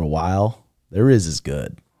women for a while. Their rizz is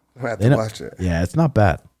good. I have to watch it. Yeah, it's not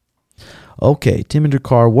bad. Okay, Tim and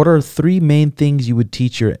Dakar, what are 3 main things you would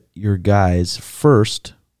teach your guys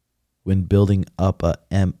first when building up a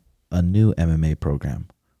new MMA program?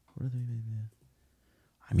 What are they?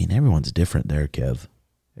 I mean, everyone's different there, Kev.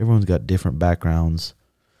 Everyone's got different backgrounds.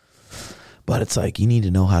 But it's like you need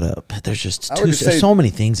to know how to. There's so many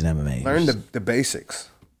things in MMA. Learn the basics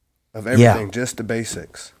of everything, just the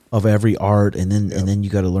basics of every art, and then you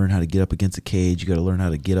got to learn how to get up against a cage. You got to learn how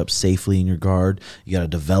to get up safely in your guard. You got to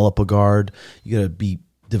develop a guard. You got to be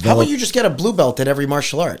developed. How about you just get a blue belt at every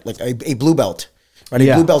martial art, like a blue belt? right? A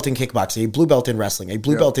Yeah. blue belt in kickboxing, a blue belt in wrestling, a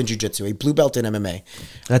blue belt in jiu-jitsu, a blue belt in MMA.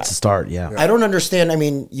 That's the start. Yeah. I don't understand. I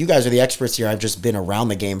mean, you guys are the experts here. I've just been around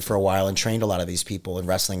the game for a while and trained a lot of these people in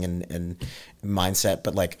wrestling and mindset.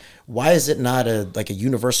 But like, why is it not a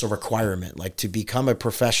universal requirement? Like, to become a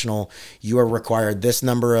professional, you are required this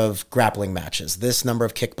number of grappling matches, this number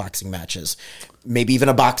of kickboxing matches, maybe even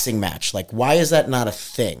a boxing match. Like, why is that not a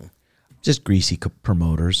thing? Just greasy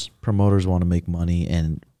promoters. Promoters want to make money,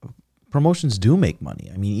 and promotions do make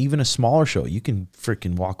money. I mean, even a smaller show, you can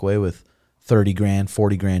freaking walk away with 30 grand,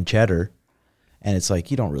 40 grand cheddar. And it's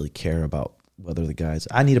like, you don't really care about whether the guys,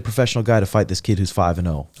 I need a professional guy to fight this kid who's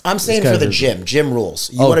 5-0. I'm saying for the gym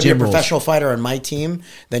rules. You want to be a professional fighter on my team,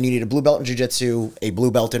 then you need a blue belt in jiu-jitsu, a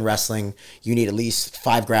blue belt in wrestling. You need at least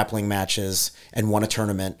 5 grappling matches and 1 a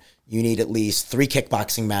tournament. You need at least 3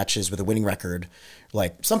 kickboxing matches with a winning record.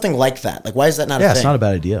 Like, something like that. Like, why is that not a thing? Yeah, it's not a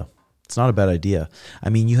bad idea. It's not a bad idea. I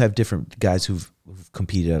mean, you have different guys who've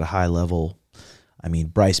competed at a high level. I mean,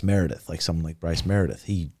 Bryce Meredith, like someone like Bryce Meredith,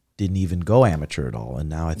 he didn't even go amateur at all, and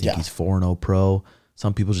now I think he's 4-0 pro.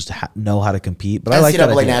 Some people just know how to compete, but I like that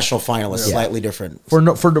idea. national finalist, slightly different. For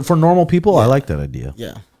normal people, I like that idea.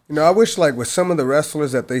 Yeah. You know, I wish like with some of the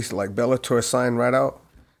wrestlers that they like Bellator signed right out,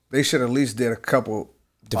 they should at least did a couple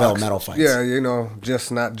developmental fights. Yeah, you know,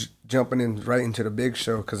 just not jumping in right into the big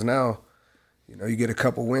show, because now, you know, you get a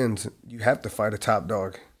couple wins, you have to fight a top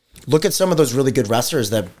dog. Look at some of those really good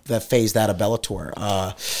wrestlers that phased out of Bellator.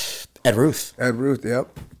 Ed Ruth. Ed Ruth, yep.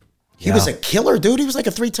 He was a killer, dude. He was like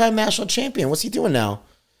a 3-time national champion. What's he doing now?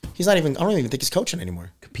 He's not even, I don't even think he's coaching anymore.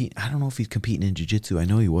 I don't know if he's competing in jiu-jitsu. I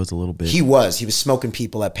know he was a little bit. He was smoking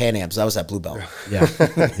people at Pan Am's. I was at Blue Belt. Yeah.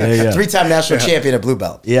 3-time national champion at Blue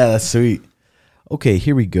Belt. Yeah, that's sweet. Okay,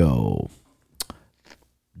 here we go.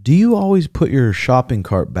 Do you always put your shopping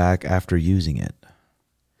cart back after using it?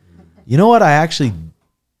 You know what? I actually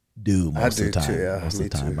do most of the time. Too, yeah. Most of the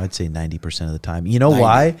time. Too. I'd say 90% of the time. You know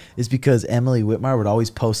why? It's because Emily Whitmire would always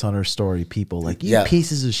post on her story, people like, you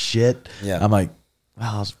pieces of shit. Yeah. I'm like, well,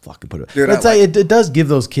 I'll just fucking put it. Dude, but it does give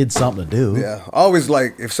those kids something to do. Yeah. Always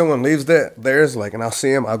like, if someone leaves theirs, like, and I'll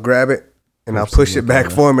see him, I'll grab it, and I'll push it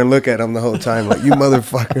back for him and look at him the whole time, like, you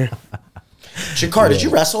motherfucker. Shakar, did you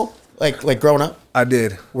wrestle? Like growing up? I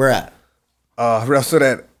did. Where at? I wrestled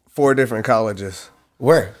at 4 different colleges.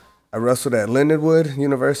 Where? I wrestled at Lindenwood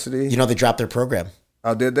University. You know, they dropped their program.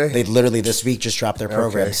 Oh, did they? They literally this week just dropped their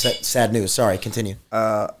program. Okay. Sad news. Sorry, continue.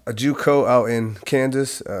 A JUCO out in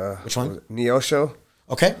Kansas. Which one? Neosho.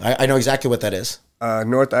 Okay, I know exactly what that is.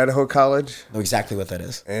 North Idaho College. I know exactly what that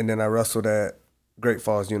is. And then I wrestled at Great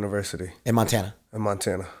Falls University. In Montana. In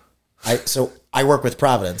Montana. So I work with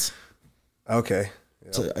Providence. Okay.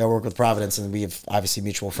 Yep. So I work with Providence, and we have obviously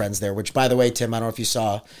mutual friends there. Which, by the way, Tim, I don't know if you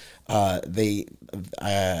saw, I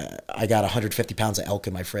got 150 pounds of elk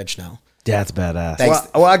in my fridge now. That's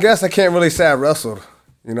badass. Well, I guess I can't really say I wrestled.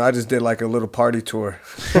 You know, I just did like a little party tour.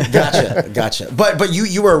 Gotcha. But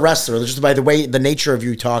you were a wrestler. Just by the way, the nature of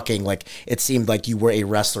you talking, like it seemed like you were a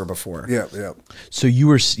wrestler before. Yep. So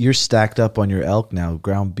you're stacked up on your elk now,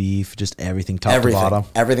 ground beef, just everything top to bottom.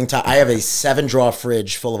 Everything top. I have a 7-drawer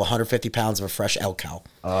fridge full of 150 pounds of a fresh elk cow.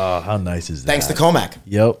 Oh, how nice is that? Thanks to Comac.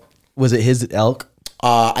 Yep. Was it his elk?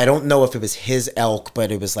 I don't know if it was his elk,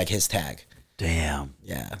 but it was like his tag. Damn.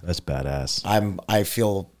 Yeah. That's badass. I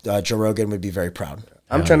feel Joe Rogan would be very proud.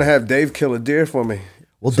 I'm trying to have Dave kill a deer for me.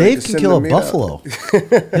 Well, so Dave can kill a buffalo.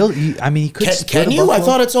 He could. Can you? I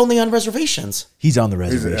thought it's only on reservations. He's on the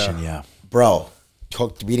reservation, yeah. Bro,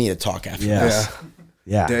 we need to talk after this.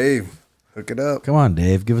 Yeah. Dave, hook it up. Come on,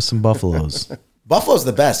 Dave. Give us some buffaloes. Buffalo's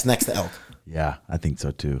the best next to elk. Yeah, I think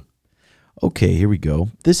so too. Okay, here we go.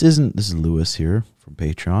 This is Lewis here from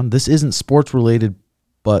Patreon. This isn't sports related,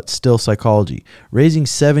 but still psychology. Raising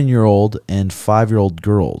 7-year-old and 5-year-old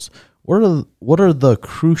girls. What are the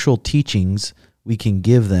crucial teachings we can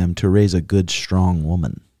give them to raise a good, strong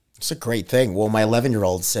woman? It's a great thing. Well, my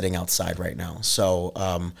 11-year-old's sitting outside right now. So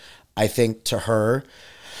I think to her,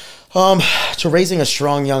 to raising a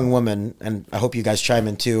strong young woman, and I hope you guys chime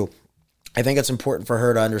in too, I think it's important for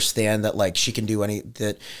her to understand that like she can do let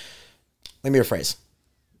me rephrase.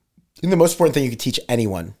 I think the most important thing you can teach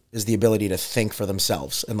anyone is the ability to think for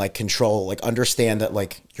themselves and like control, like understand that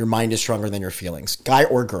like your mind is stronger than your feelings, guy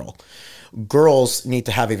or girl. Girls need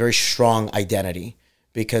to have a very strong identity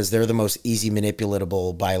because they're the most easy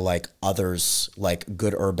manipulatable by like others, like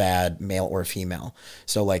good or bad, male or female.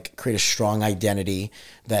 So like create a strong identity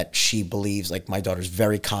that she believes, like my daughter's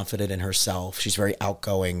very confident in herself. She's very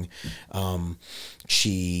outgoing. I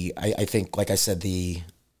think, like I said,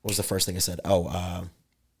 what was the first thing I said?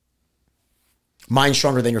 Mind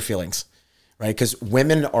stronger than your feelings, right? Because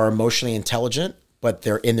women are emotionally intelligent, but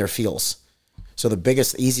they're in their feels. So the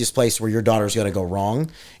biggest, easiest place where your daughter's going to go wrong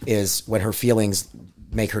is when her feelings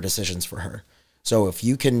make her decisions for her. So if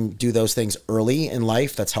you can do those things early in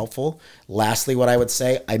life, that's helpful. Lastly, what I would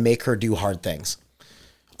say, I make her do hard things.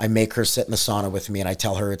 I make her sit in the sauna with me and I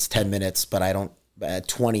tell her it's 10 minutes, but I don't, at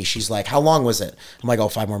 20, she's like, how long was it? I'm like, oh,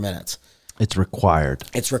 5 more minutes. It's required.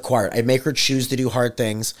 It's required. I make her choose to do hard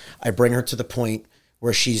things. I bring her to the point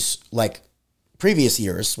where she's like, previous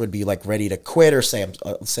years would be like ready to quit or say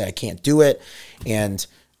I can't do it, and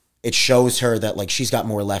it shows her that like she's got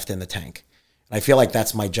more left in the tank. And I feel like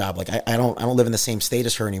that's my job. Like I don't live in the same state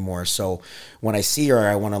as her anymore. So when I see her,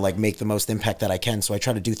 I want to like make the most impact that I can. So I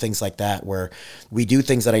try to do things like that where we do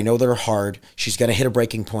things that I know that are hard. She's gonna hit a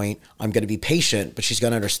breaking point. I'm gonna be patient, but she's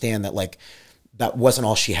gonna understand that like that wasn't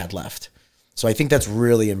all she had left. So I think that's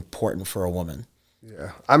really important for a woman.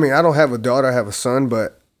 Yeah, I mean, I don't have a daughter, I have a son,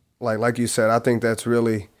 but like you said, I think that's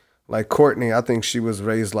really, like Courtney, I think she was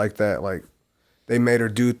raised like that. Like they made her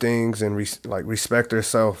do things and respect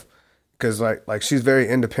herself, because like she's very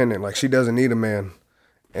independent. Like she doesn't need a man,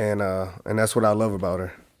 and that's what I love about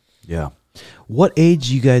her. Yeah. What age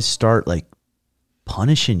do you guys start like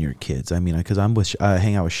punishing your kids? I mean, because I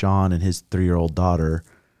hang out with Sean and his 3-year-old daughter,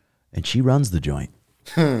 and she runs the joint.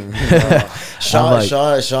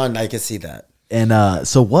 Sean, I can see that. And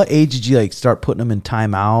so what age did you like start putting them in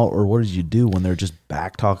timeout, or what did you do when they're just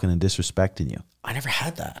back talking and disrespecting you? I never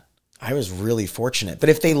had that. I was really fortunate. But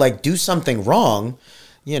if they like do something wrong,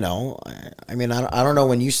 you know, I mean, I don't know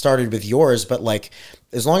when you started with yours, but like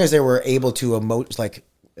as long as they were able to emote, like,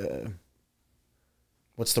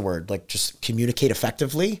 what's the word? Like just communicate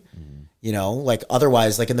effectively, you know, like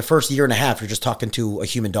otherwise, like in the first year and a half, you're just talking to a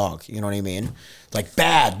human dog. You know what I mean? Like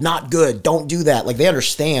bad, not good. Don't do that. Like they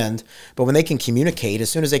understand, but when they can communicate,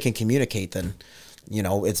 as soon as they can communicate, then, you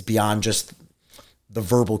know, it's beyond just the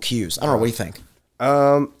verbal cues. I don't know. What do you think?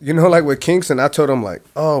 You know, like with Kingston, I told him like,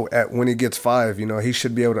 when he gets 5, you know, he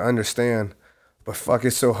should be able to understand, but fuck,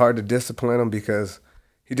 it's so hard to discipline him because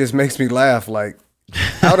he just makes me laugh. Like,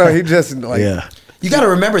 I don't know. He just like, Yeah. You got to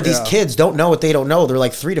remember, these kids don't know what they don't know. They're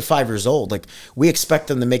like 3 to 5 years old. Like we expect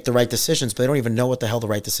them to make the right decisions, but they don't even know what the hell the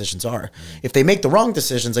right decisions are. If they make the wrong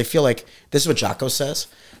decisions, I feel like this is what Jocko says.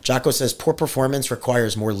 Jocko says poor performance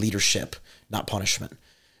requires more leadership, not punishment.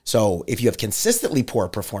 So if you have consistently poor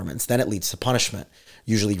performance, then it leads to punishment,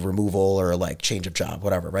 usually removal or like change of job,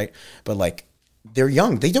 whatever, right? But like they're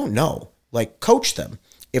young, they don't know. Like coach them.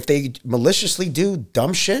 If they maliciously do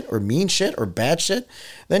dumb shit or mean shit or bad shit,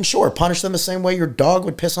 then sure, punish them the same way your dog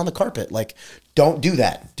would piss on the carpet. Like, don't do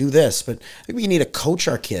that. Do this. But I think we need to coach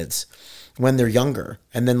our kids when they're younger.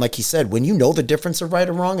 And then, like he said, when you know the difference of right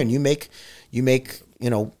and wrong and you make, you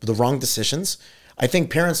know, the wrong decisions, I think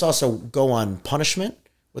parents also go on punishment.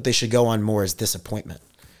 What they should go on more is disappointment.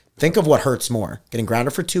 Think of what hurts more, getting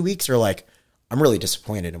grounded for 2 weeks or like, I'm really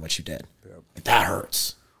disappointed in what you did. Like, that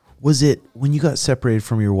hurts. Was it when you got separated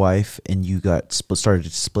from your wife and you got started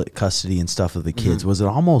to split custody and stuff of the kids? Was it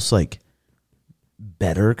almost like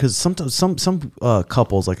better? Because sometimes some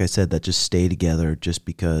couples, like I said, that just stay together just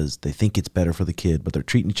because they think it's better for the kid, but they're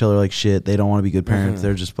treating each other like shit. They don't want to be good parents.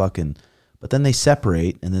 They're just fucking. But then they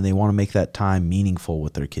separate and then they want to make that time meaningful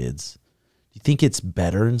with their kids. Do you think it's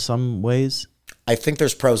better in some ways? I think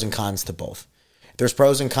there's pros and cons to both. There's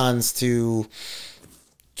pros and cons to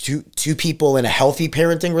two people in a healthy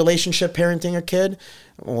parenting relationship, parenting a kid.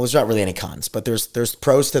 Well, there's not really any cons, but there's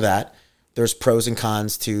pros to that. There's pros and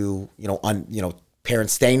cons to,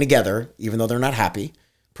 parents staying together, even though they're not happy,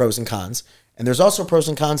 pros and cons. And there's also pros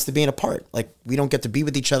and cons to being apart. Like we don't get to be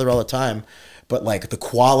with each other all the time, but like the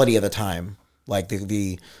quality of the time, like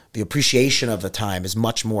the appreciation of the time is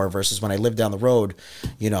much more versus when I lived down the road,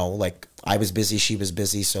 like I was busy, she was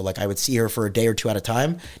busy. So like I would see her for a day or two at a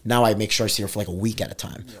time. Now I make sure I see her for like a week at a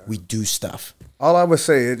time. Yeah. We do stuff. All I would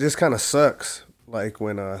say, it just kind of sucks. Like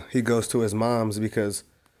when he goes to his mom's because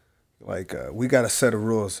like we got a set of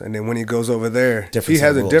rules. And then when he goes over there, he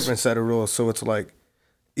has a different set of rules. So it's like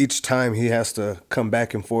each time he has to come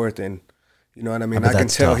back and forth and you know what I mean? I can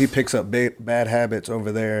tell tough. He picks up bad habits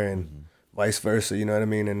over there and vice versa, you know what I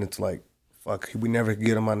mean? And it's like, fuck, we never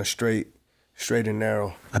get him on the straight and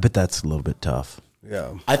narrow. I bet that's a little bit tough.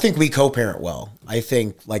 Yeah. I think we co-parent well. I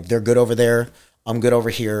think like they're good over there. I'm good over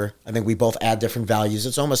here. I think we both add different values.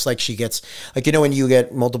 It's almost like she gets, like, when you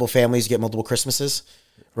get multiple families, you get multiple Christmases,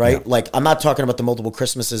 right? Yeah. Like, I'm not talking about the multiple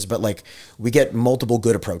Christmases, but like we get multiple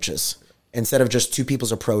good approaches. instead of just two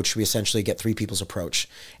people's approach, we essentially get three people's approach.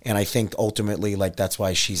 And I think ultimately, like, that's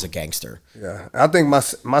why she's a gangster. Yeah, I think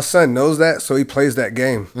my son knows that, so he plays that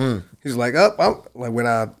game. He's like, when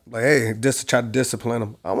I like, hey, just try to discipline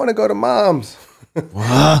him. I want to go to mom's. You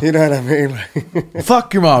know what I mean? Like,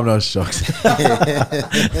 Fuck your mom, no shucks.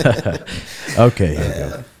 Okay,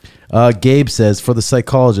 here we go. Gabe says, for the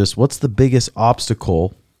psychologist, what's the biggest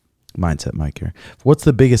obstacle? Mindset Mike here. What's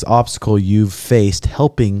the biggest obstacle you've faced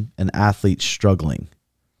helping an athlete struggling?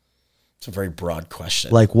 It's a very broad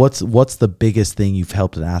question. Like, what's the biggest thing you've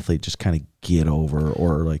helped an athlete just kind of get over?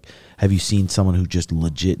 Or like, have you seen someone who just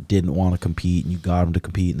legit didn't want to compete and you got them to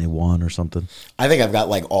compete and they won or something? I think I've got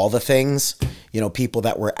like all the things, people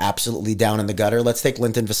that were absolutely down in the gutter. Let's take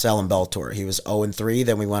Linton Vassell in Bellator. He was 0-3.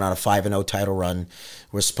 Then we went on a 5-0 title run.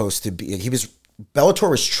 We're supposed to be, Bellator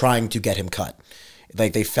was trying to get him cut.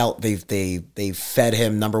 Like they felt they fed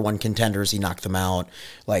him number one contenders. He knocked them out.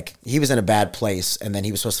 Like he was in a bad place. And then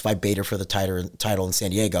he was supposed to fight Bader for the title in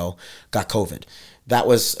San Diego, got COVID. That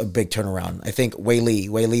was a big turnaround. I think Wei Li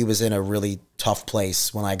was in a really tough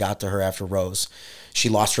place when I got to her after Rose. She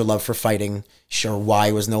lost her love for fighting. Her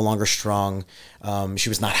why was no longer strong. She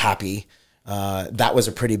was not happy. That was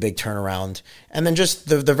a pretty big turnaround. And then just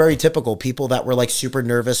the very typical people that were like super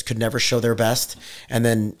nervous, could never show their best, and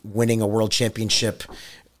then winning a world championship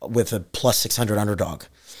with a plus 600 underdog,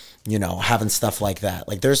 having stuff like that.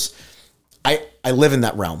 Like I live in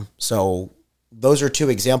that realm. So those are two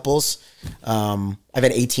examples. I've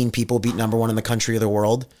had 18 people beat number one in the country or the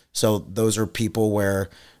world. So those are people where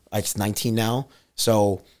it's 19 now.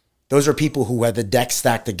 So those are people who had the deck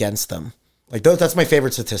stacked against them. Like that's my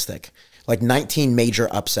favorite statistic. Like 19 major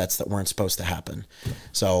upsets that weren't supposed to happen.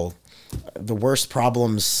 So the worst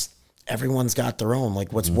problems, everyone's got their own.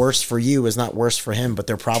 Like what's worse for you is not worse for him, but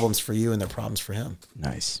they're problems for you and they're problems for him.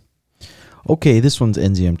 Nice. Okay, this one's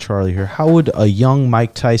NZM Charlie here. How would a young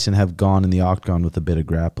Mike Tyson have gone in the octagon with a bit of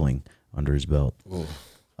grappling under his belt?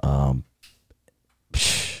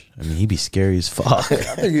 He'd be scary as fuck. I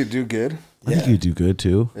think he'd do good. I think he'd do good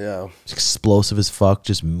too. Yeah. Explosive as fuck,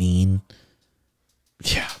 just mean.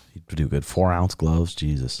 Yeah, he'd do good. 4-ounce gloves,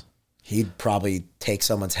 Jesus. He'd probably take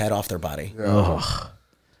someone's head off their body. Yeah.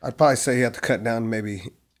 I'd probably say he had to cut down maybe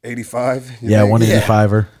 85. Yeah,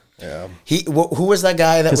 185er. Yeah. Who was that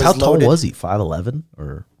guy that was how tall loaded? was he? 5'11"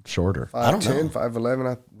 or shorter? 5'10", I don't know.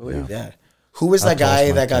 5'11", I believe. Yeah. Who was How that tall is guy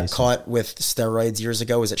Mike that got Tyson? caught with steroids years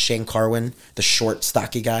ago? Was it Shane Carwin, the short,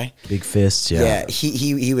 stocky guy? Big fists, yeah. Yeah,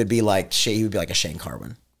 he would be like a Shane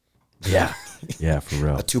Carwin, Yeah. Yeah, for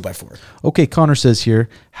real. a 2x4. Okay, Connor says here,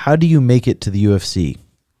 how do you make it to the UFC?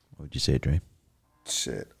 What would you say, Dre?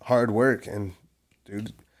 Shit, hard work and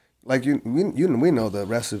dude, like we know the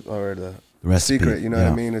recipe or the Recipe, secret. You know yeah.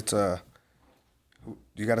 what I mean? It's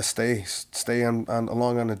you got to stay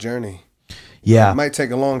along on the journey. Yeah. It might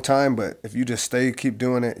take a long time, but if you just keep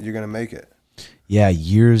doing it, you're gonna make it. Yeah,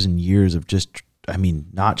 years and years of just,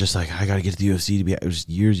 not just like, I got to get to the UFC to be, it was just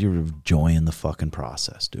years of enjoying the fucking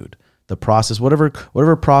process, dude. The process, whatever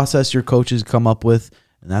process your coaches come up with,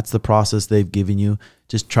 and that's the process they've given you,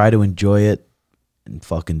 just try to enjoy it and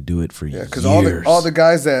fucking do it for years. Yeah, because all the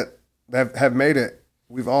guys that have made it,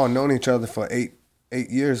 we've all known each other for eight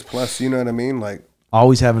years plus. You know what I mean? Like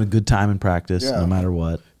always having a good time in practice, Yeah. no matter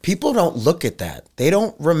what. People don't look at that. They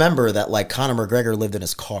don't remember that like Conor McGregor lived in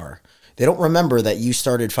his car. They don't remember that you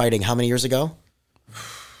started fighting how many years ago?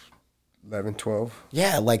 11, 12.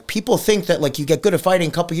 Yeah, like people think that like you get good at fighting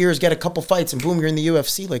a couple years, get a couple fights, and boom, you're in the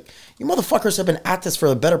UFC. Like you motherfuckers have been at this for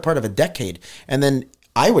the better part of a decade. And then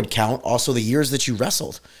I would count also the years that you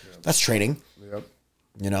wrestled. Yep. That's training. Yep.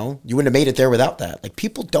 You wouldn't have made it there without that. Like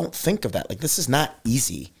people don't think of that. Like this is not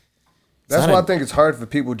easy. That's why I think it's hard for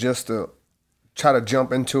people just to try to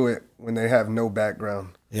jump into it when they have no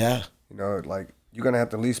background. Yeah. Like you're gonna have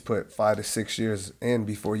to at least put 5 to 6 years in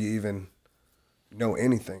before you even know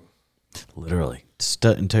anything. Literally.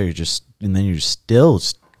 Until you're still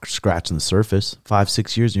scratching the surface.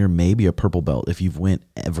 5-6 years, and you're maybe a purple belt if you've went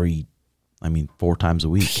 4 times a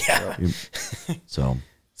week. Yeah. So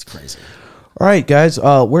It's crazy. all right, guys.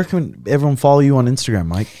 Where can everyone follow you on Instagram,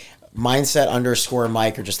 Mike?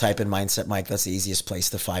 Mindset_Mike, or just type in Mindset Mike. That's the easiest place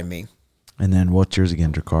to find me. And then what's yours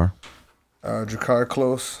again, Drakkar? Drakkar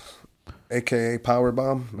Close, a.k.a. Power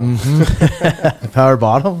Bomb. Power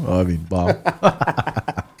bottom? Bomb.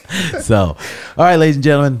 So, all right, ladies and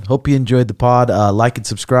gentlemen, hope you enjoyed the pod. Like and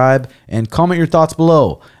subscribe and comment your thoughts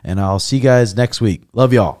below. And I'll see you guys next week.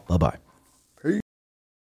 Love y'all. Bye-bye.